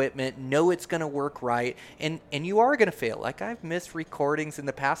your equipment, know it's going to work right, and you are going to fail. Like, I've missed recordings in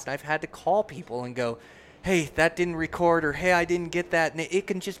the past, and I've had to call people and go, hey, that didn't record, or hey, I didn't get that. And it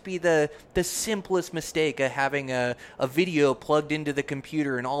can just be the simplest mistake of having a video plugged into the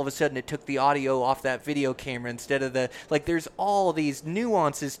computer, and all of a sudden it took the audio off that video camera instead of there's all these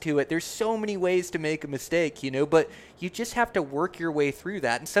nuances to it. There's so many ways to make a mistake, but you just have to work your way through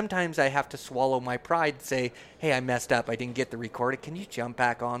that. And sometimes I have to swallow my pride and say, hey, I messed up. I didn't get the record. Can you jump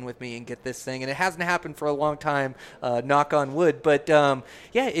back on with me and get this thing? And it hasn't happened for a long time, knock on wood. But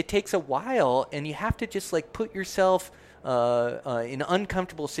it takes a while, and you have to just put yourself in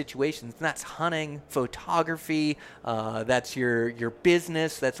uncomfortable situations. And that's hunting, photography, that's your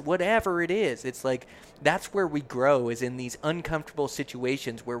business, that's whatever it is. It's that's where we grow, is in these uncomfortable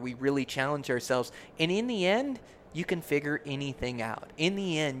situations where we really challenge ourselves. And in the end, you can figure anything out. In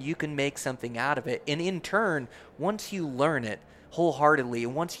the end, you can make something out of it. And in turn, once you learn it wholeheartedly,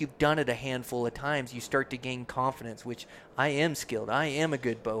 and once you've done it a handful of times, you start to gain confidence, which I am skilled. I am a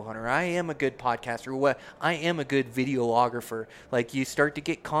good bow hunter. I am a good podcaster. I am a good videographer. You start to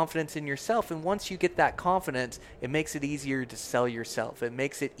get confidence in yourself. And once you get that confidence, it makes it easier to sell yourself. It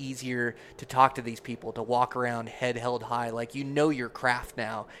makes it easier to talk to these people, to walk around head held high, your craft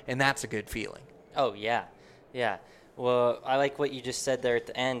now. And that's a good feeling. Oh, yeah. Yeah. Well, I like what you just said there at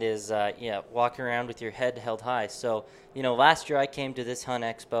the end is, walking around with your head held high. So, last year I came to this hunt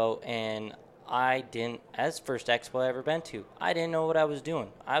expo, and I didn't, as first expo I ever been to, I didn't know what I was doing.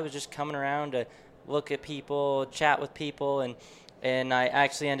 I was just coming around to look at people, chat with people, and I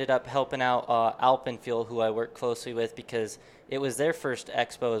actually ended up helping out Alpenfuel, who I work closely with, because it was their first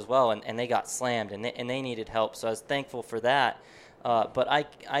expo as well, and they got slammed, and they needed help. So I was thankful for that. But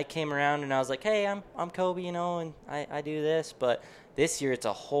I came around and I was like, hey, I'm Koby, and I do this. But this year it's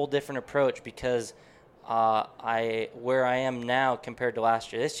a whole different approach, because where I am now compared to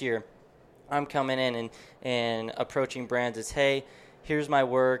last year. This year I'm coming in and approaching brands as, hey, here's my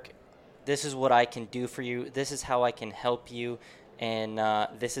work. This is what I can do for you. This is how I can help you. And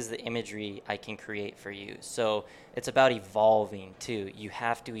this is the imagery I can create for you. So it's about evolving, too. You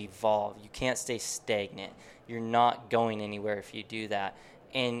have to evolve. You can't stay stagnant. You're not going anywhere if you do that.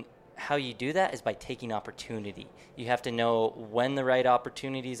 And how you do that is by taking opportunity. You have to know when the right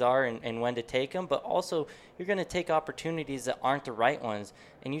opportunities are and when to take them. But also, you're going to take opportunities that aren't the right ones.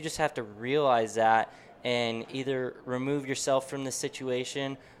 And you just have to realize that and either remove yourself from the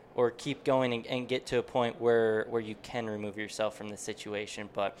situation or keep going and get to a point where you can remove yourself from the situation.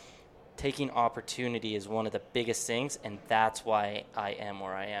 But taking opportunity is one of the biggest things, and that's why I am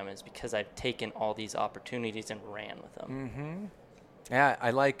where I am, is because I've taken all these opportunities and ran with them. Mm-hmm. Yeah,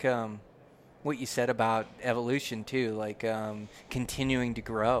 I like what you said about evolution, too, continuing to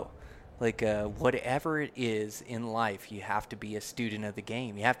grow. Whatever it is in life, you have to be a student of the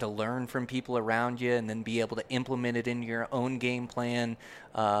game. You have to learn from people around you and then be able to implement it into your own game plan.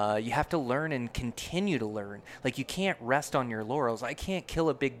 You have to learn and continue to learn. You can't rest on your laurels. I can't kill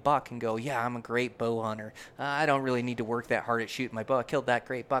a big buck and go, yeah, I'm a great bow hunter. I don't really need to work that hard at shooting my bow. I killed that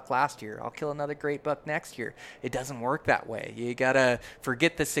great buck last year. I'll kill another great buck next year. It doesn't work that way. You got to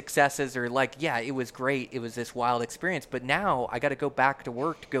forget the successes, or yeah, it was great. It was this wild experience. But now I got to go back to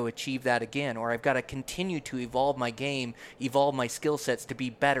work to go achieve that again, or I've got to continue to evolve my game, evolve my skill sets to be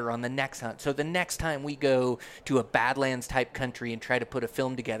better on the next hunt. So the next time we go to a Badlands type country and try to put a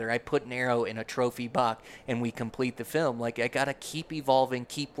film together, I put an arrow in a trophy buck and we complete the film. I got to keep evolving,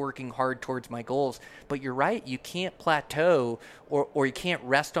 keep working hard towards my goals. But you're right, you can't plateau or you can't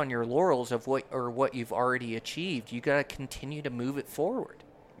rest on your laurels of what you've already achieved. You got to continue to move it forward.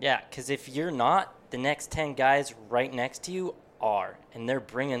 Yeah, because if you're not, the next 10 guys right next to you are, and they're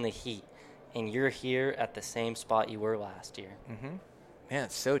bringing the heat. And you're here at the same spot you were last year. Mm-hmm. Yeah,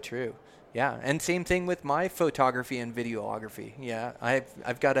 it's so true. Yeah, and same thing with my photography and videography. Yeah,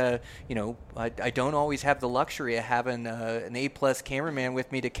 I've got I don't always have the luxury of having an A-plus cameraman with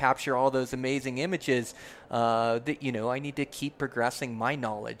me to capture all those amazing images. I need to keep progressing my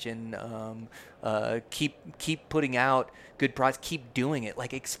knowledge and keep putting out good products, keep doing it.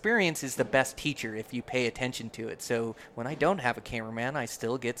 Experience is the best teacher if you pay attention to it. So when I don't have a cameraman, I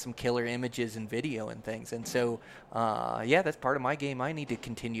still get some killer images and video and things. And so, that's part of my game. I need to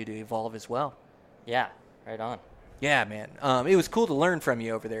continue to evolve as well. Yeah, right on. Yeah, man. It was cool to learn from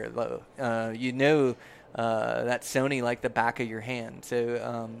you over there, though. That Sony like the back of your hand.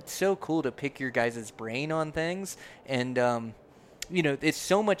 So, so cool to pick your guys' brain on things. And, it's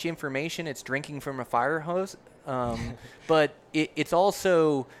so much information. It's drinking from a fire hose. But it's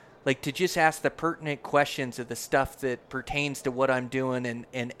also Like to just ask the pertinent questions of the stuff that pertains to what I'm doing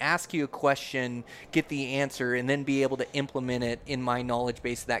and ask you a question, get the answer, and then be able to implement it in my knowledge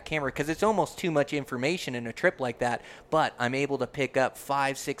base of that camera. Because it's almost too much information in a trip like that, but I'm able to pick up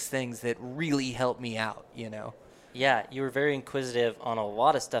 5-6 things that really help me out, you know? Yeah, you were very inquisitive on a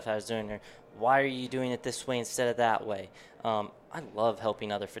lot of stuff I was doing there. Why are you doing it this way instead of that way? I love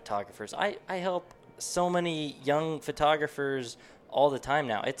helping other photographers. I help so many young photographers all the time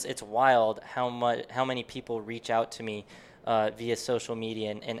now. It's wild how many people reach out to me via social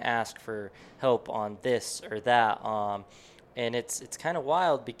media and ask for help on this or that. And it's kind of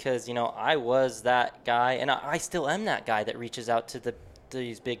wild because, you know, I was that guy, and I still am that guy that reaches out to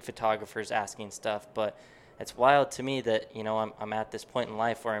these big photographers asking stuff. But it's wild to me that, you know, I'm at this point in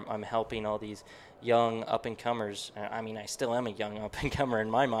life where I'm helping all these young up-and-comers. I mean, I still am a young up-and-comer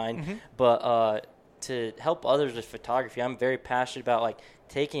in my mind, but to help others with photography, I'm very passionate about, like,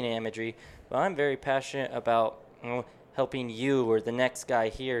 taking imagery, but I'm very passionate about, you know, helping you or the next guy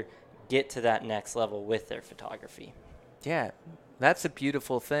here get to that next level with their photography. Yeah, that's a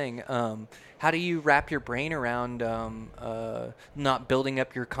beautiful thing. How do you wrap your brain around not building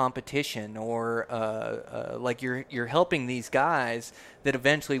up your competition, or like you're helping these guys that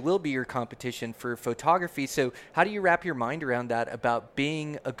eventually will be your competition for photography? So how do you wrap your mind around that, about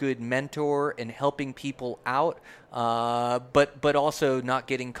being a good mentor and helping people out, but also not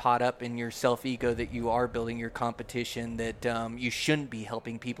getting caught up in your self-ego that you are building your competition, that you shouldn't be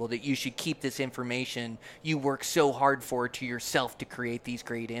helping people, that you should keep this information you work so hard for to yourself to create these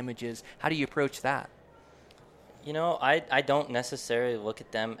great images? How do you approach that? You know, I don't necessarily look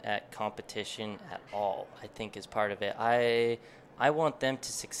at them at competition at all, I think is part of it. I want them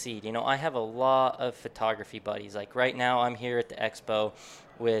to succeed. You know, I have a lot of photography buddies. Like right now I'm here at the expo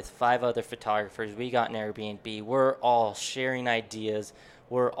with 5 other photographers. We got an Airbnb. We're all sharing ideas.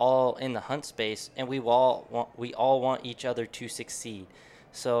 We're all in the hunt space, and we all want each other to succeed.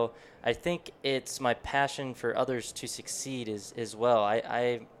 So I think it's my passion for others to succeed as well.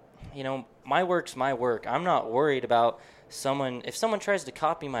 I you know, my work's my work. I'm not worried about someone. If someone tries to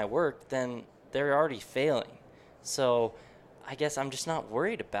copy my work, then they're already failing. So I guess I'm just not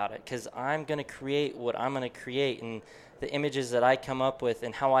worried about it, because I'm going to create what I'm going to create, and the images that I come up with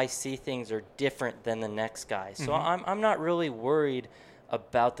and how I see things are different than the next guy. So I'm not really worried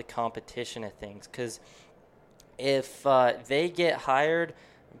about the competition of things, because if they get hired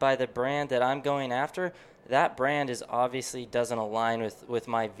by the brand that I'm going after, that brand is obviously doesn't align with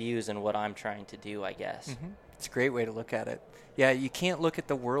my views and what I'm trying to do, I guess. It's a great way to look at it. Yeah, you can't look at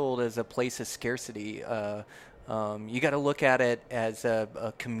the world as a place of scarcity. You got to look at it as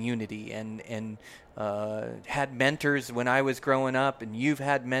a community, and had mentors when I was growing up, and you've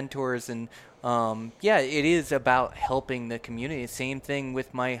had mentors, and yeah, it is about helping the community. Same thing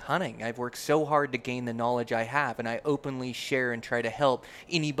with my hunting. I've worked so hard to gain the knowledge I have, and I openly share and try to help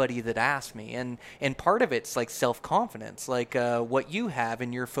anybody that asks me. And part of it's like self-confidence, like what you have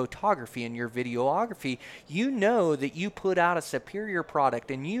in your photography and your videography. You know that you put out a superior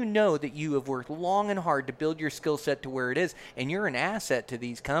product, and you know that you have worked long and hard to build your skill set to where it is, and you're an asset to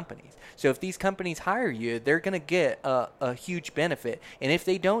these companies. So if these companies hire you, they're going to get a huge benefit. And if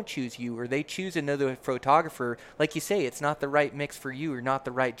they don't choose you, or they choose another photographer, like you say, it's not the right mix for you or not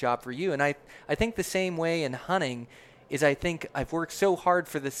the right job for you. And I think the same way in hunting is, I think I've worked so hard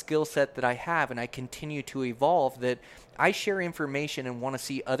for the skill set that I have, and I continue to evolve, that I share information and want to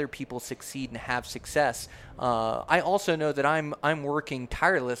see other people succeed and have success. I also know that I'm working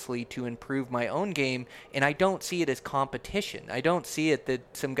tirelessly to improve my own game, and I don't see it as competition. I don't see it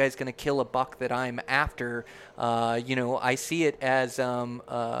that some guy's going to kill a buck that I'm after. I see it as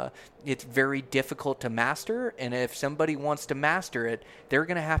it's very difficult to master, and if somebody wants to master it, they're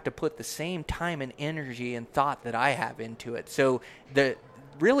going to have to put the same time and energy and thought that I have into it. So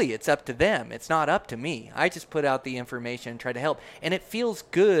really, it's up to them. It's not up to me. I just put out the information and try to help. And it feels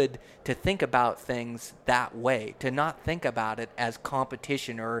good to think about things that way, to not think about it as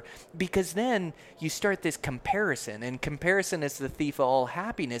competition, or because then you start this comparison, and comparison is the thief of all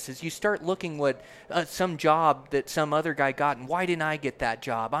happiness. Is you start looking what some job that some other guy got, and why didn't I get that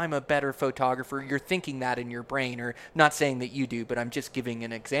job? I'm a better photographer. You're thinking that in your brain, or not saying that you do, but I'm just giving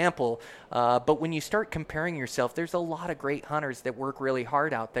an example. But when you start comparing yourself, there's a lot of great hunters that work really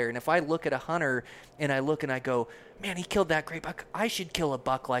hard out there. And if I look at a hunter and I look and I go, man, he killed that great buck, I should kill a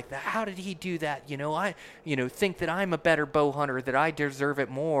buck like that. How did he do that? I think that I'm a better bow hunter, that I deserve it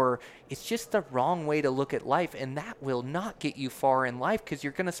more. It's just the wrong way to look at life, and that will not get you far in life, because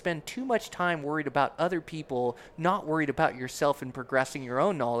you're going to spend too much time worried about other people, not worried about yourself and progressing your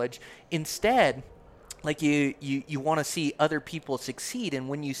own knowledge. Instead, like you want to see other people succeed. And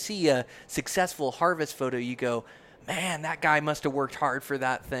when you see a successful harvest photo, you go, man, that guy must have worked hard for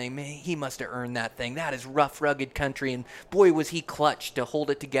that thing. Man, he must have earned that thing. That is rough, rugged country. And boy, was he clutch to hold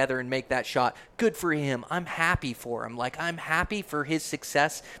it together and make that shot. Good for him. I'm happy for him. Like, I'm happy for his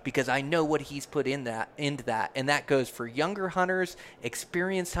success because I know what he's put into that. And that goes for younger hunters,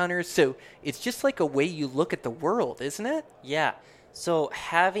 experienced hunters. So it's just like a way you look at the world, isn't it? Yeah. So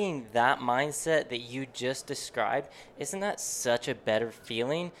having that mindset that you just described, isn't that such a better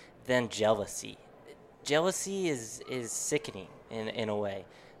feeling than jealousy? Jealousy is sickening in a way.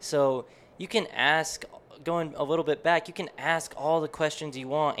 So you can ask, going a little bit back, you can ask all the questions you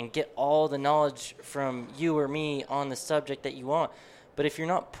want and get all the knowledge from you or me on the subject that you want. But if you're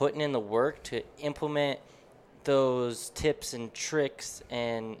not putting in the work to implement those tips and tricks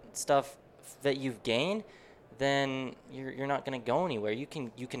and stuff that you've gained, then you're not going to go anywhere. You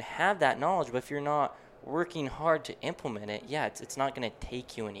can have that knowledge, but if you're not working hard to implement it, it's not going to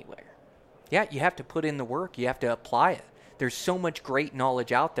take you anywhere. Yeah, you have to put in the work. You have to apply it. There's so much great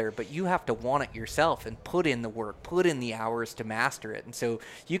knowledge out there, but you have to want it yourself and put in the work, put in the hours to master it. And so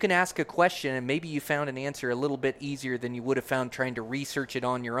you can ask a question and maybe you found an answer a little bit easier than you would have found trying to research it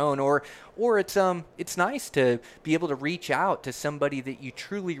on your own. Or it's nice to be able to reach out to somebody that you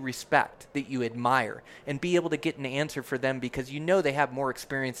truly respect, that you admire, and be able to get an answer for them because you know they have more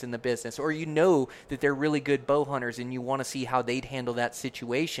experience in the business, or you know that they're really good bow hunters and you want to see how they'd handle that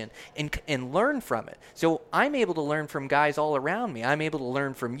situation and learn from it. So I'm able to learn from guys all around me. I'm able to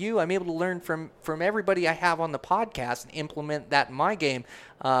learn from you. I'm able to learn from everybody I have on the podcast and implement that in my game.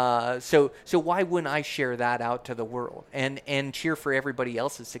 So why wouldn't I share that out to the world and cheer for everybody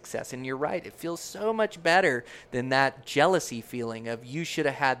else's success? And you're right. It feels so much better than that jealousy feeling of you should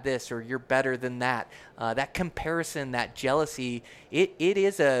have had this or you're better than that. That comparison, that jealousy, it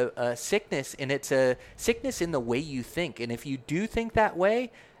is a sickness, and it's a sickness in the way you think. And if you do think that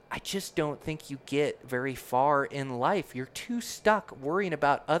way, I just don't think you get very far in life. You're too stuck worrying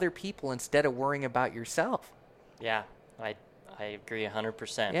about other people instead of worrying about yourself. Yeah, I agree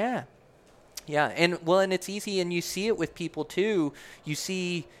 100%. Yeah. Yeah, and it's easy, and you see it with people too. You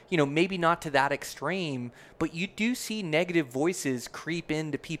see, maybe not to that extreme, but you do see negative voices creep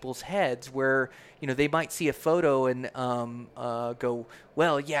into people's heads where, they might see a photo and go,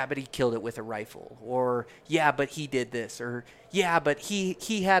 well, yeah, but he killed it with a rifle, or yeah, but he did this, or yeah, but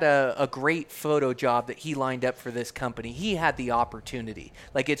he had a great photo job that he lined up for this company. He had the opportunity.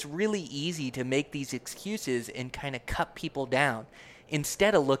 Like, it's really easy to make these excuses and kind of cut people down,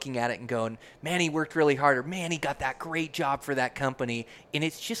 instead of looking at it and going, man, he worked really hard, or man, he got that great job for that company. And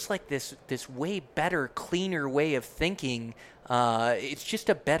it's just like this way better, cleaner way of thinking. It's just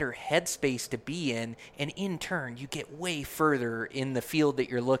a better headspace to be in. And in turn, you get way further in the field that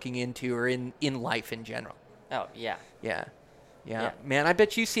you're looking into, or in life in general. Oh, yeah. Yeah. Man, I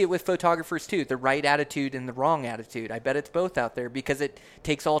bet you see it with photographers too, the right attitude and the wrong attitude. I bet it's both out there because it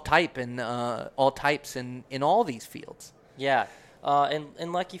takes all types in all these fields. Yeah.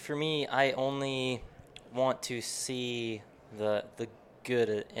 And lucky for me, I only want to see the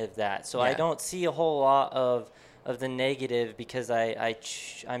good of that. So I don't see a whole lot of the negative because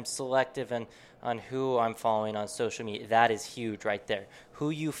I'm selective on who I'm following on social media. That is huge right there. Who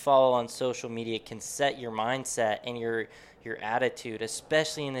you follow on social media can set your mindset and your attitude,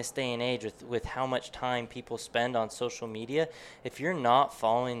 especially in this day and age with how much time people spend on social media. If you're not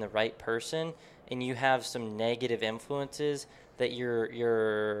following the right person and you have some negative influences that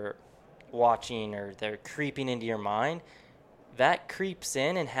you're watching or they're creeping into your mind, that creeps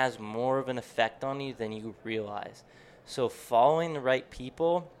in and has more of an effect on you than you realize. So following the right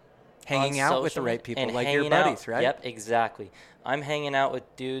people, hanging out with the right people, like your buddies, right? Yep, exactly. I'm hanging out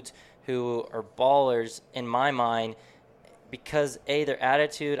with dudes who are ballers in my mind because their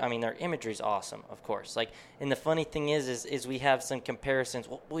attitude, their imagery is awesome, of course. Like, and the funny thing is we have some comparisons.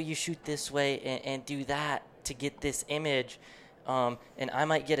 Well, you shoot this way and do that to get this image. And I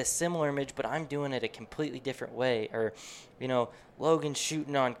might get a similar image, but I'm doing it a completely different way. Or, Logan's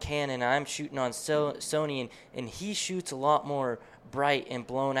shooting on Canon, I'm shooting on Sony, and he shoots a lot more bright and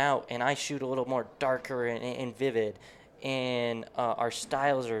blown out, and I shoot a little more darker and vivid. And our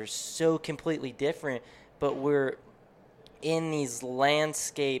styles are so completely different, but we're in these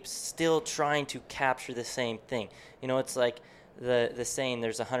landscapes still trying to capture the same thing. It's like the saying,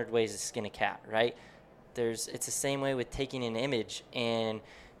 there's 100 ways to skin a cat, right? It's the same way with taking an image and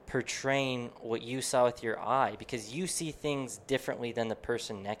portraying what you saw with your eye, because you see things differently than the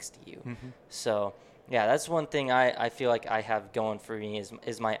person next to you. Mm-hmm. So, yeah, that's one thing I feel like I have going for me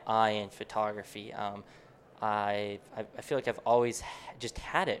is my eye in photography. I feel like I've always just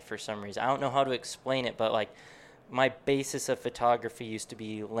had it for some reason. I don't know how to explain it, but like my basis of photography used to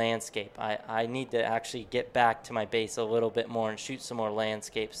be landscape. I need to actually get back to my base a little bit more and shoot some more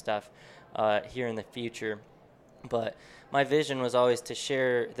landscape stuff here in the future. But my vision was always to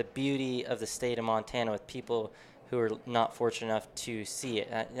share the beauty of the state of Montana with people who are not fortunate enough to see it.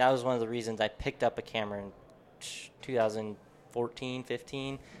 That was one of the reasons I picked up a camera in 2014,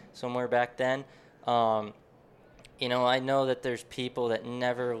 15, somewhere back then. You know, I know that there's people that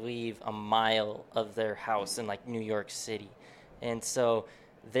never leave a mile of their house in like New York City. And so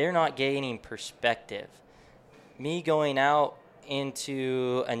they're not gaining perspective. Me going out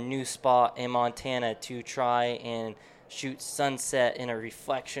into a new spot in Montana to try and shoot sunset in a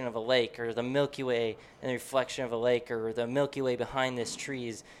reflection of a lake, or the Milky Way in a reflection of a lake, or the Milky Way behind this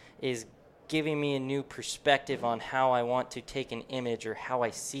tree is giving me a new perspective on how I want to take an image or how I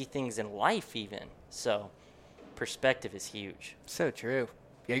see things in life even. So perspective is huge. So true.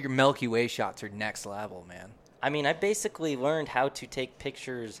 Yeah, your Milky Way shots are next level, man. I mean, I basically learned how to take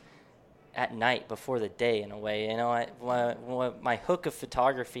pictures at night before the day in a way. You know, my hook of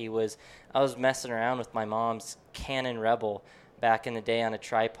photography was I was messing around with my mom's Canon Rebel back in the day on a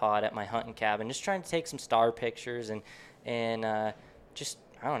tripod at my hunting cabin, just trying to take some star pictures and just,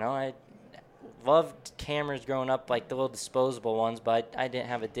 I don't know, I loved cameras growing up, like the little disposable ones, but I didn't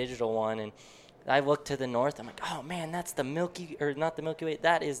have a digital one. And I looked to the north. I'm like, oh man, that's the not the Milky Way.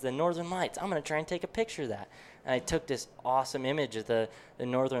 That is the Northern Lights. I'm gonna try and take a picture of that. And I took this awesome image of the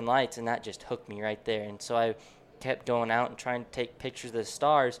Northern Lights, and that just hooked me right there. And so I kept going out and trying to take pictures of the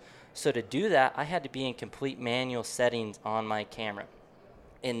stars. So to do that, I had to be in complete manual settings on my camera,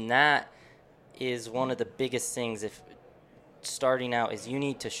 and that is one of the biggest things. If starting out, is you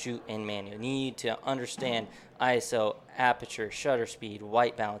need to shoot in manual. You need to understand ISO, aperture, shutter speed,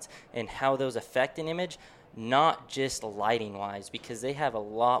 white balance, and how those affect an image, not just lighting wise, because they have a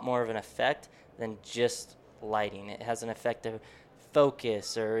lot more of an effect than just lighting. It has an effect of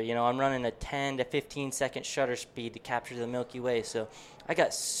focus, or, you know, I'm running a 10 to 15 second shutter speed to capture the Milky Way. So I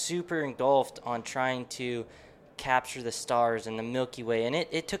got super engulfed on trying to capture the stars and the Milky Way, and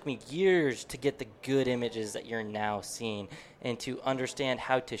it took me years to get the good images that you're now seeing, and to understand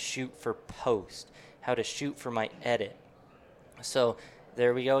how to shoot for post, how to shoot for my edit. So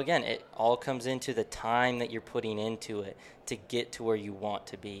there we go again. It all comes into the time that you're putting into it to get to where you want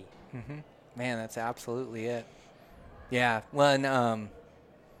to be. Mm-hmm. Man, that's absolutely it. Yeah. Well, and,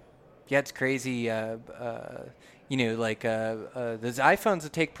 yeah, it's crazy. You know, like those iPhones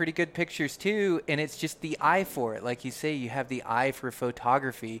that take pretty good pictures too, and it's just the eye for it. Like you say, you have the eye for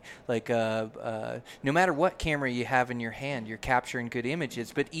photography. Like no matter what camera you have in your hand, you're capturing good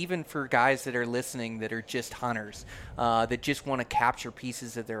images. But even for guys that are listening that are just hunters, that just want to capture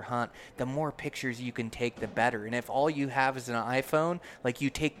pieces of their hunt, the more pictures you can take, the better. And if all you have is an iPhone, like you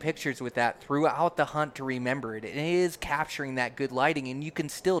take pictures with that throughout the hunt to remember it. It is capturing that good lighting, and you can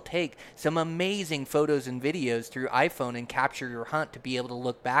still take some amazing photos and videos through iPhone and capture your hunt to be able to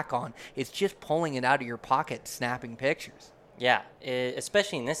look back on. It's just pulling it out of your pocket, snapping pictures. Yeah,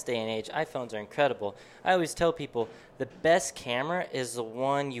 especially in this day and age, iPhones are incredible. I always tell people the best camera is the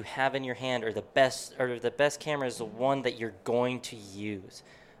one you have in your hand, or the best camera is the one that you're going to use.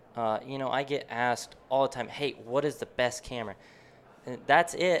 You know, I get asked all the time, "Hey, what is the best camera?" And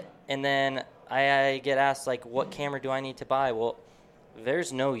that's it. And then I get asked, like, "What camera do I need to buy?" Well,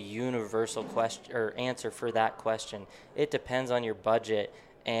 there's no universal question or answer for that question. It depends on your budget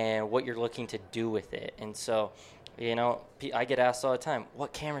and what you're looking to do with it. And so, you know, I get asked all the time,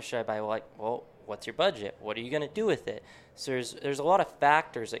 what camera should I buy? Well, what's your budget? What are you going to do with it? So there's a lot of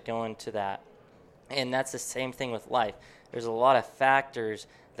factors that go into that. And that's the same thing with life. There's a lot of factors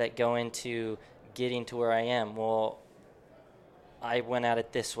that go into getting to where I am. Well, I went at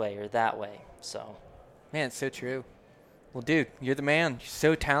it this way or that way. So, man, it's so true. Well, dude, you're the man. You're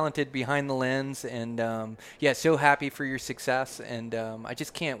so talented behind the lens, and yeah, so happy for your success. And I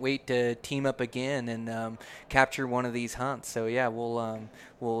just can't wait to team up again and capture one of these hunts. So yeah,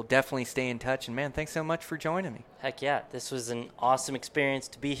 we'll definitely stay in touch. And man, thanks so much for joining me. Heck yeah, this was an awesome experience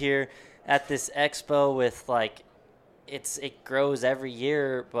to be here at this expo with it grows every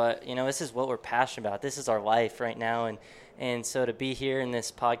year, but you know, this is what we're passionate about. This is our life right now, and so to be here in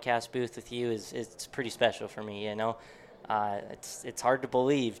this podcast booth with you it's pretty special for me. You know. It's hard to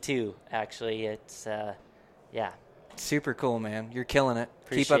believe too, actually. It's yeah. Super cool, man. You're killing it.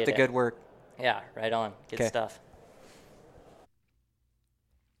 Appreciate Keep up the it. good work. Yeah, right on. Good stuff.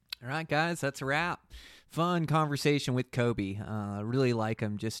 All right, guys, that's a wrap. Fun conversation with Koby. Really like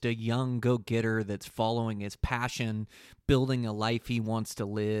him. Just a young go-getter that's following his passion, building a life he wants to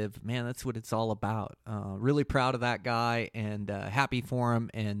live. Man, that's what it's all about. Really proud of that guy and happy for him.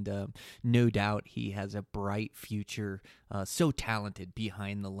 And no doubt he has a bright future. So talented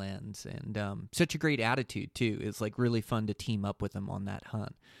behind the lens and such a great attitude too. It's like really fun to team up with him on that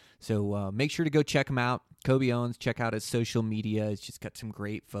hunt. So make sure to go check him out. Koby Owens, check out his social media. He's just got some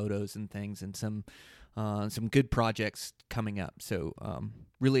great photos and things and some good projects coming up. So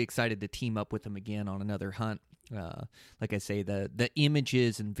really excited to team up with him again on another hunt. Like I say, the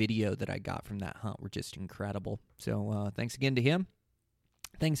images and video that I got from that hunt were just incredible. So thanks again to him.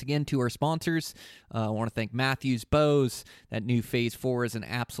 Thanks again to our sponsors. I want to thank Matthews Bows. That new Phase 4 is an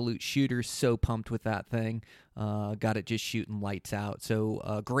absolute shooter. So pumped with that thing. Got it just shooting lights out.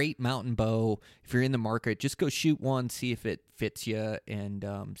 So great mountain bow. If you're in the market, just go shoot one, see if it fits you, and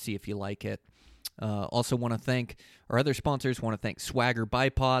see if you like it. Also want to thank our other sponsors. Want to thank Swagger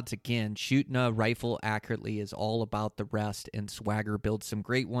Bipods. Again, shooting a rifle accurately is all about the rest, and Swagger builds some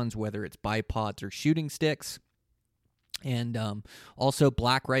great ones, whether it's bipods or shooting sticks. And also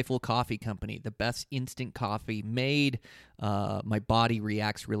Black Rifle Coffee Company, the best instant coffee made. My body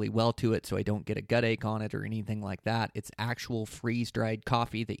reacts really well to it, so I don't get a gut ache on it or anything like that. It's actual freeze-dried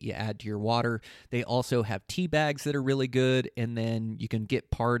coffee that you add to your water. They also have tea bags that are really good, and then you can get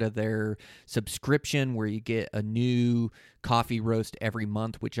part of their subscription where you get a new coffee roast every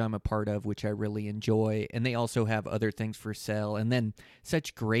month, which I'm a part of, which I really enjoy. And they also have other things for sale, and then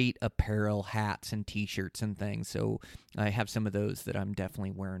such great apparel, hats, and t-shirts and things. So I have some of those that I'm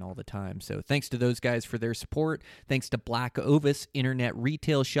definitely wearing all the time. So thanks to those guys for their support. Thanks to Black Ovis Internet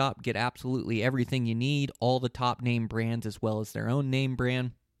Retail Shop. Get absolutely everything you need, all the top name brands as well as their own name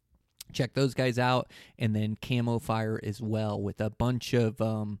brand. Check those guys out. And then Camo Fire as well, with a bunch of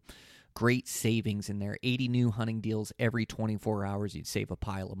great savings in there. 80 new hunting deals every 24 hours. You'd save a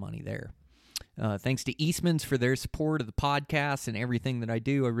pile of money there. Thanks to Eastman's for their support of the podcast and everything that I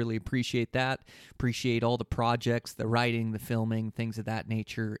do. I really appreciate that. Appreciate all the projects, the writing, the filming, things of that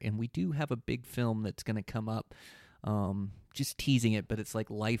nature. And we do have a big film that's going to come up. Just teasing it, but it's like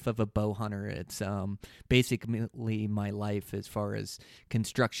Life of a Bow Hunter. It's basically my life as far as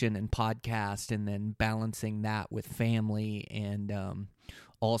construction and podcast, and then balancing that with family and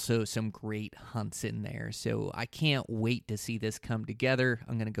also some great hunts in there. So I can't wait to see this come together.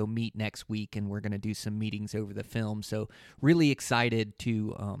 I'm going to go meet next week, and we're going to do some meetings over the film. So really excited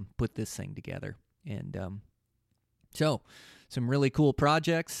to put this thing together. And so some really cool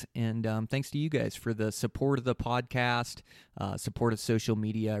projects, and thanks to you guys for the support of the podcast, support of social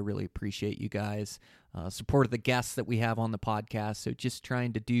media. I really appreciate you guys. Support of the guests that we have on the podcast. So just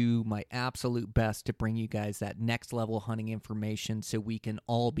trying to do my absolute best to bring you guys that next level hunting information so we can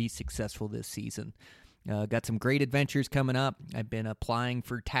all be successful this season. Got some great adventures coming up. I've been applying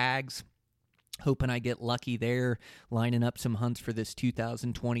for tags, hoping I get lucky there, lining up some hunts for this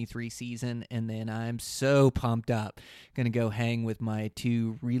 2023 season. And then I'm so pumped up. Going to go hang with my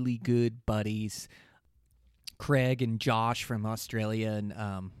two really good buddies, Craig and Josh from Australia, and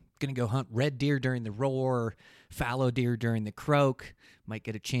going to go hunt red deer during the roar, fallow deer during the croak. Might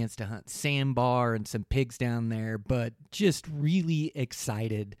get a chance to hunt sandbar and some pigs down there, but just really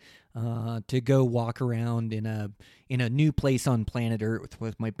excited to go walk around in a new place on planet Earth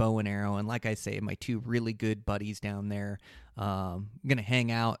with my bow and arrow. And like I say, my two really good buddies down there. I'm going to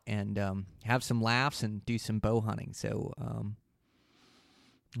hang out and have some laughs and do some bow hunting. So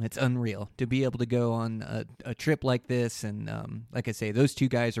it's unreal to be able to go on a trip like this. And like I say, those two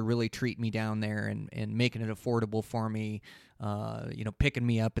guys are really treating me down there and making it affordable for me, picking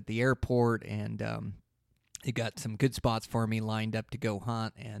me up at the airport. And they got some good spots for me lined up to go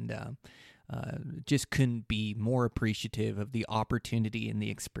hunt. And just couldn't be more appreciative of the opportunity and the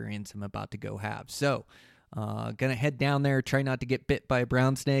experience I'm about to go have. So gonna head down there, try not to get bit by a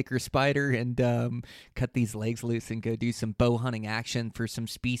brown snake or spider, and cut these legs loose and go do some bow hunting action for some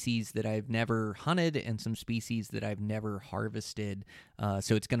species that I've never hunted and some species that I've never harvested.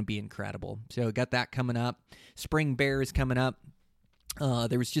 So it's gonna be incredible. So got that coming up. Spring bear is coming up.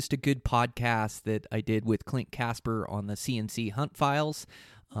 There was just a good podcast that I did with Clint Casper on the CNC Hunt Files.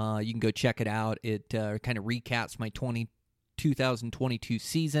 You can go check it out. It kind of recaps my 2022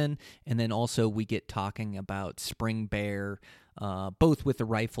 season, and then also we get talking about spring bear, both with the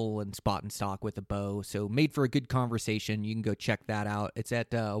rifle and spot and stock with a bow. So made for a good conversation. You can go check that out. It's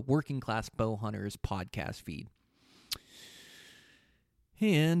at Working Class Bow Hunters podcast feed.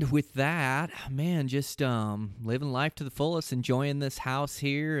 And with that, man, just living life to the fullest, enjoying this house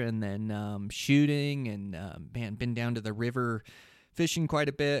here, and then shooting, and man, been down to the river fishing quite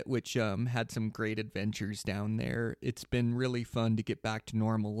a bit, which had some great adventures down there. It's been really fun to get back to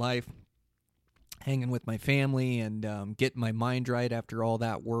normal life, hanging with my family and getting my mind right after all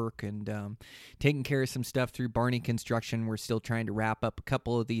that work and taking care of some stuff through Barney Construction. We're still trying to wrap up a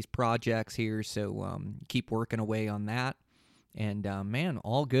couple of these projects here, so keep working away on that. And, man,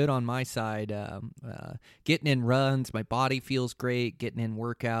 all good on my side. Getting in runs, my body feels great, getting in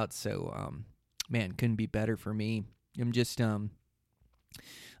workouts. So, man, couldn't be better for me. I'm just, I'm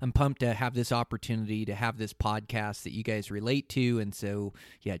pumped to have this opportunity to have this podcast that you guys relate to. And so,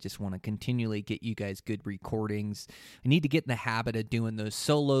 yeah, just want to continually get you guys good recordings. I need to get in the habit of doing those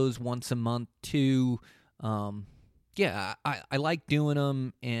solos once a month too. Yeah, I like doing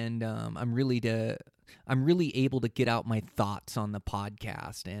them, and I'm really able to get out my thoughts on the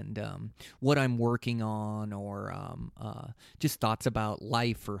podcast and what I'm working on, or just thoughts about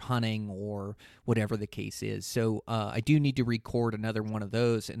life or hunting or whatever the case is. So I do need to record another one of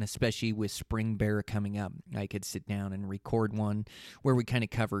those, and especially with spring bear coming up, I could sit down and record one where we kind of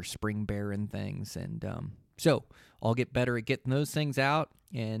cover spring bear and things. And so I'll get better at getting those things out.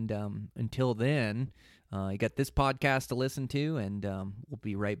 And until then, you got this podcast to listen to, and we'll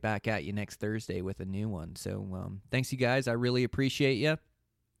be right back at you next Thursday with a new one. So thanks, you guys. I really appreciate you.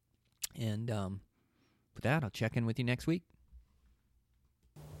 And with that, I'll check in with you next week.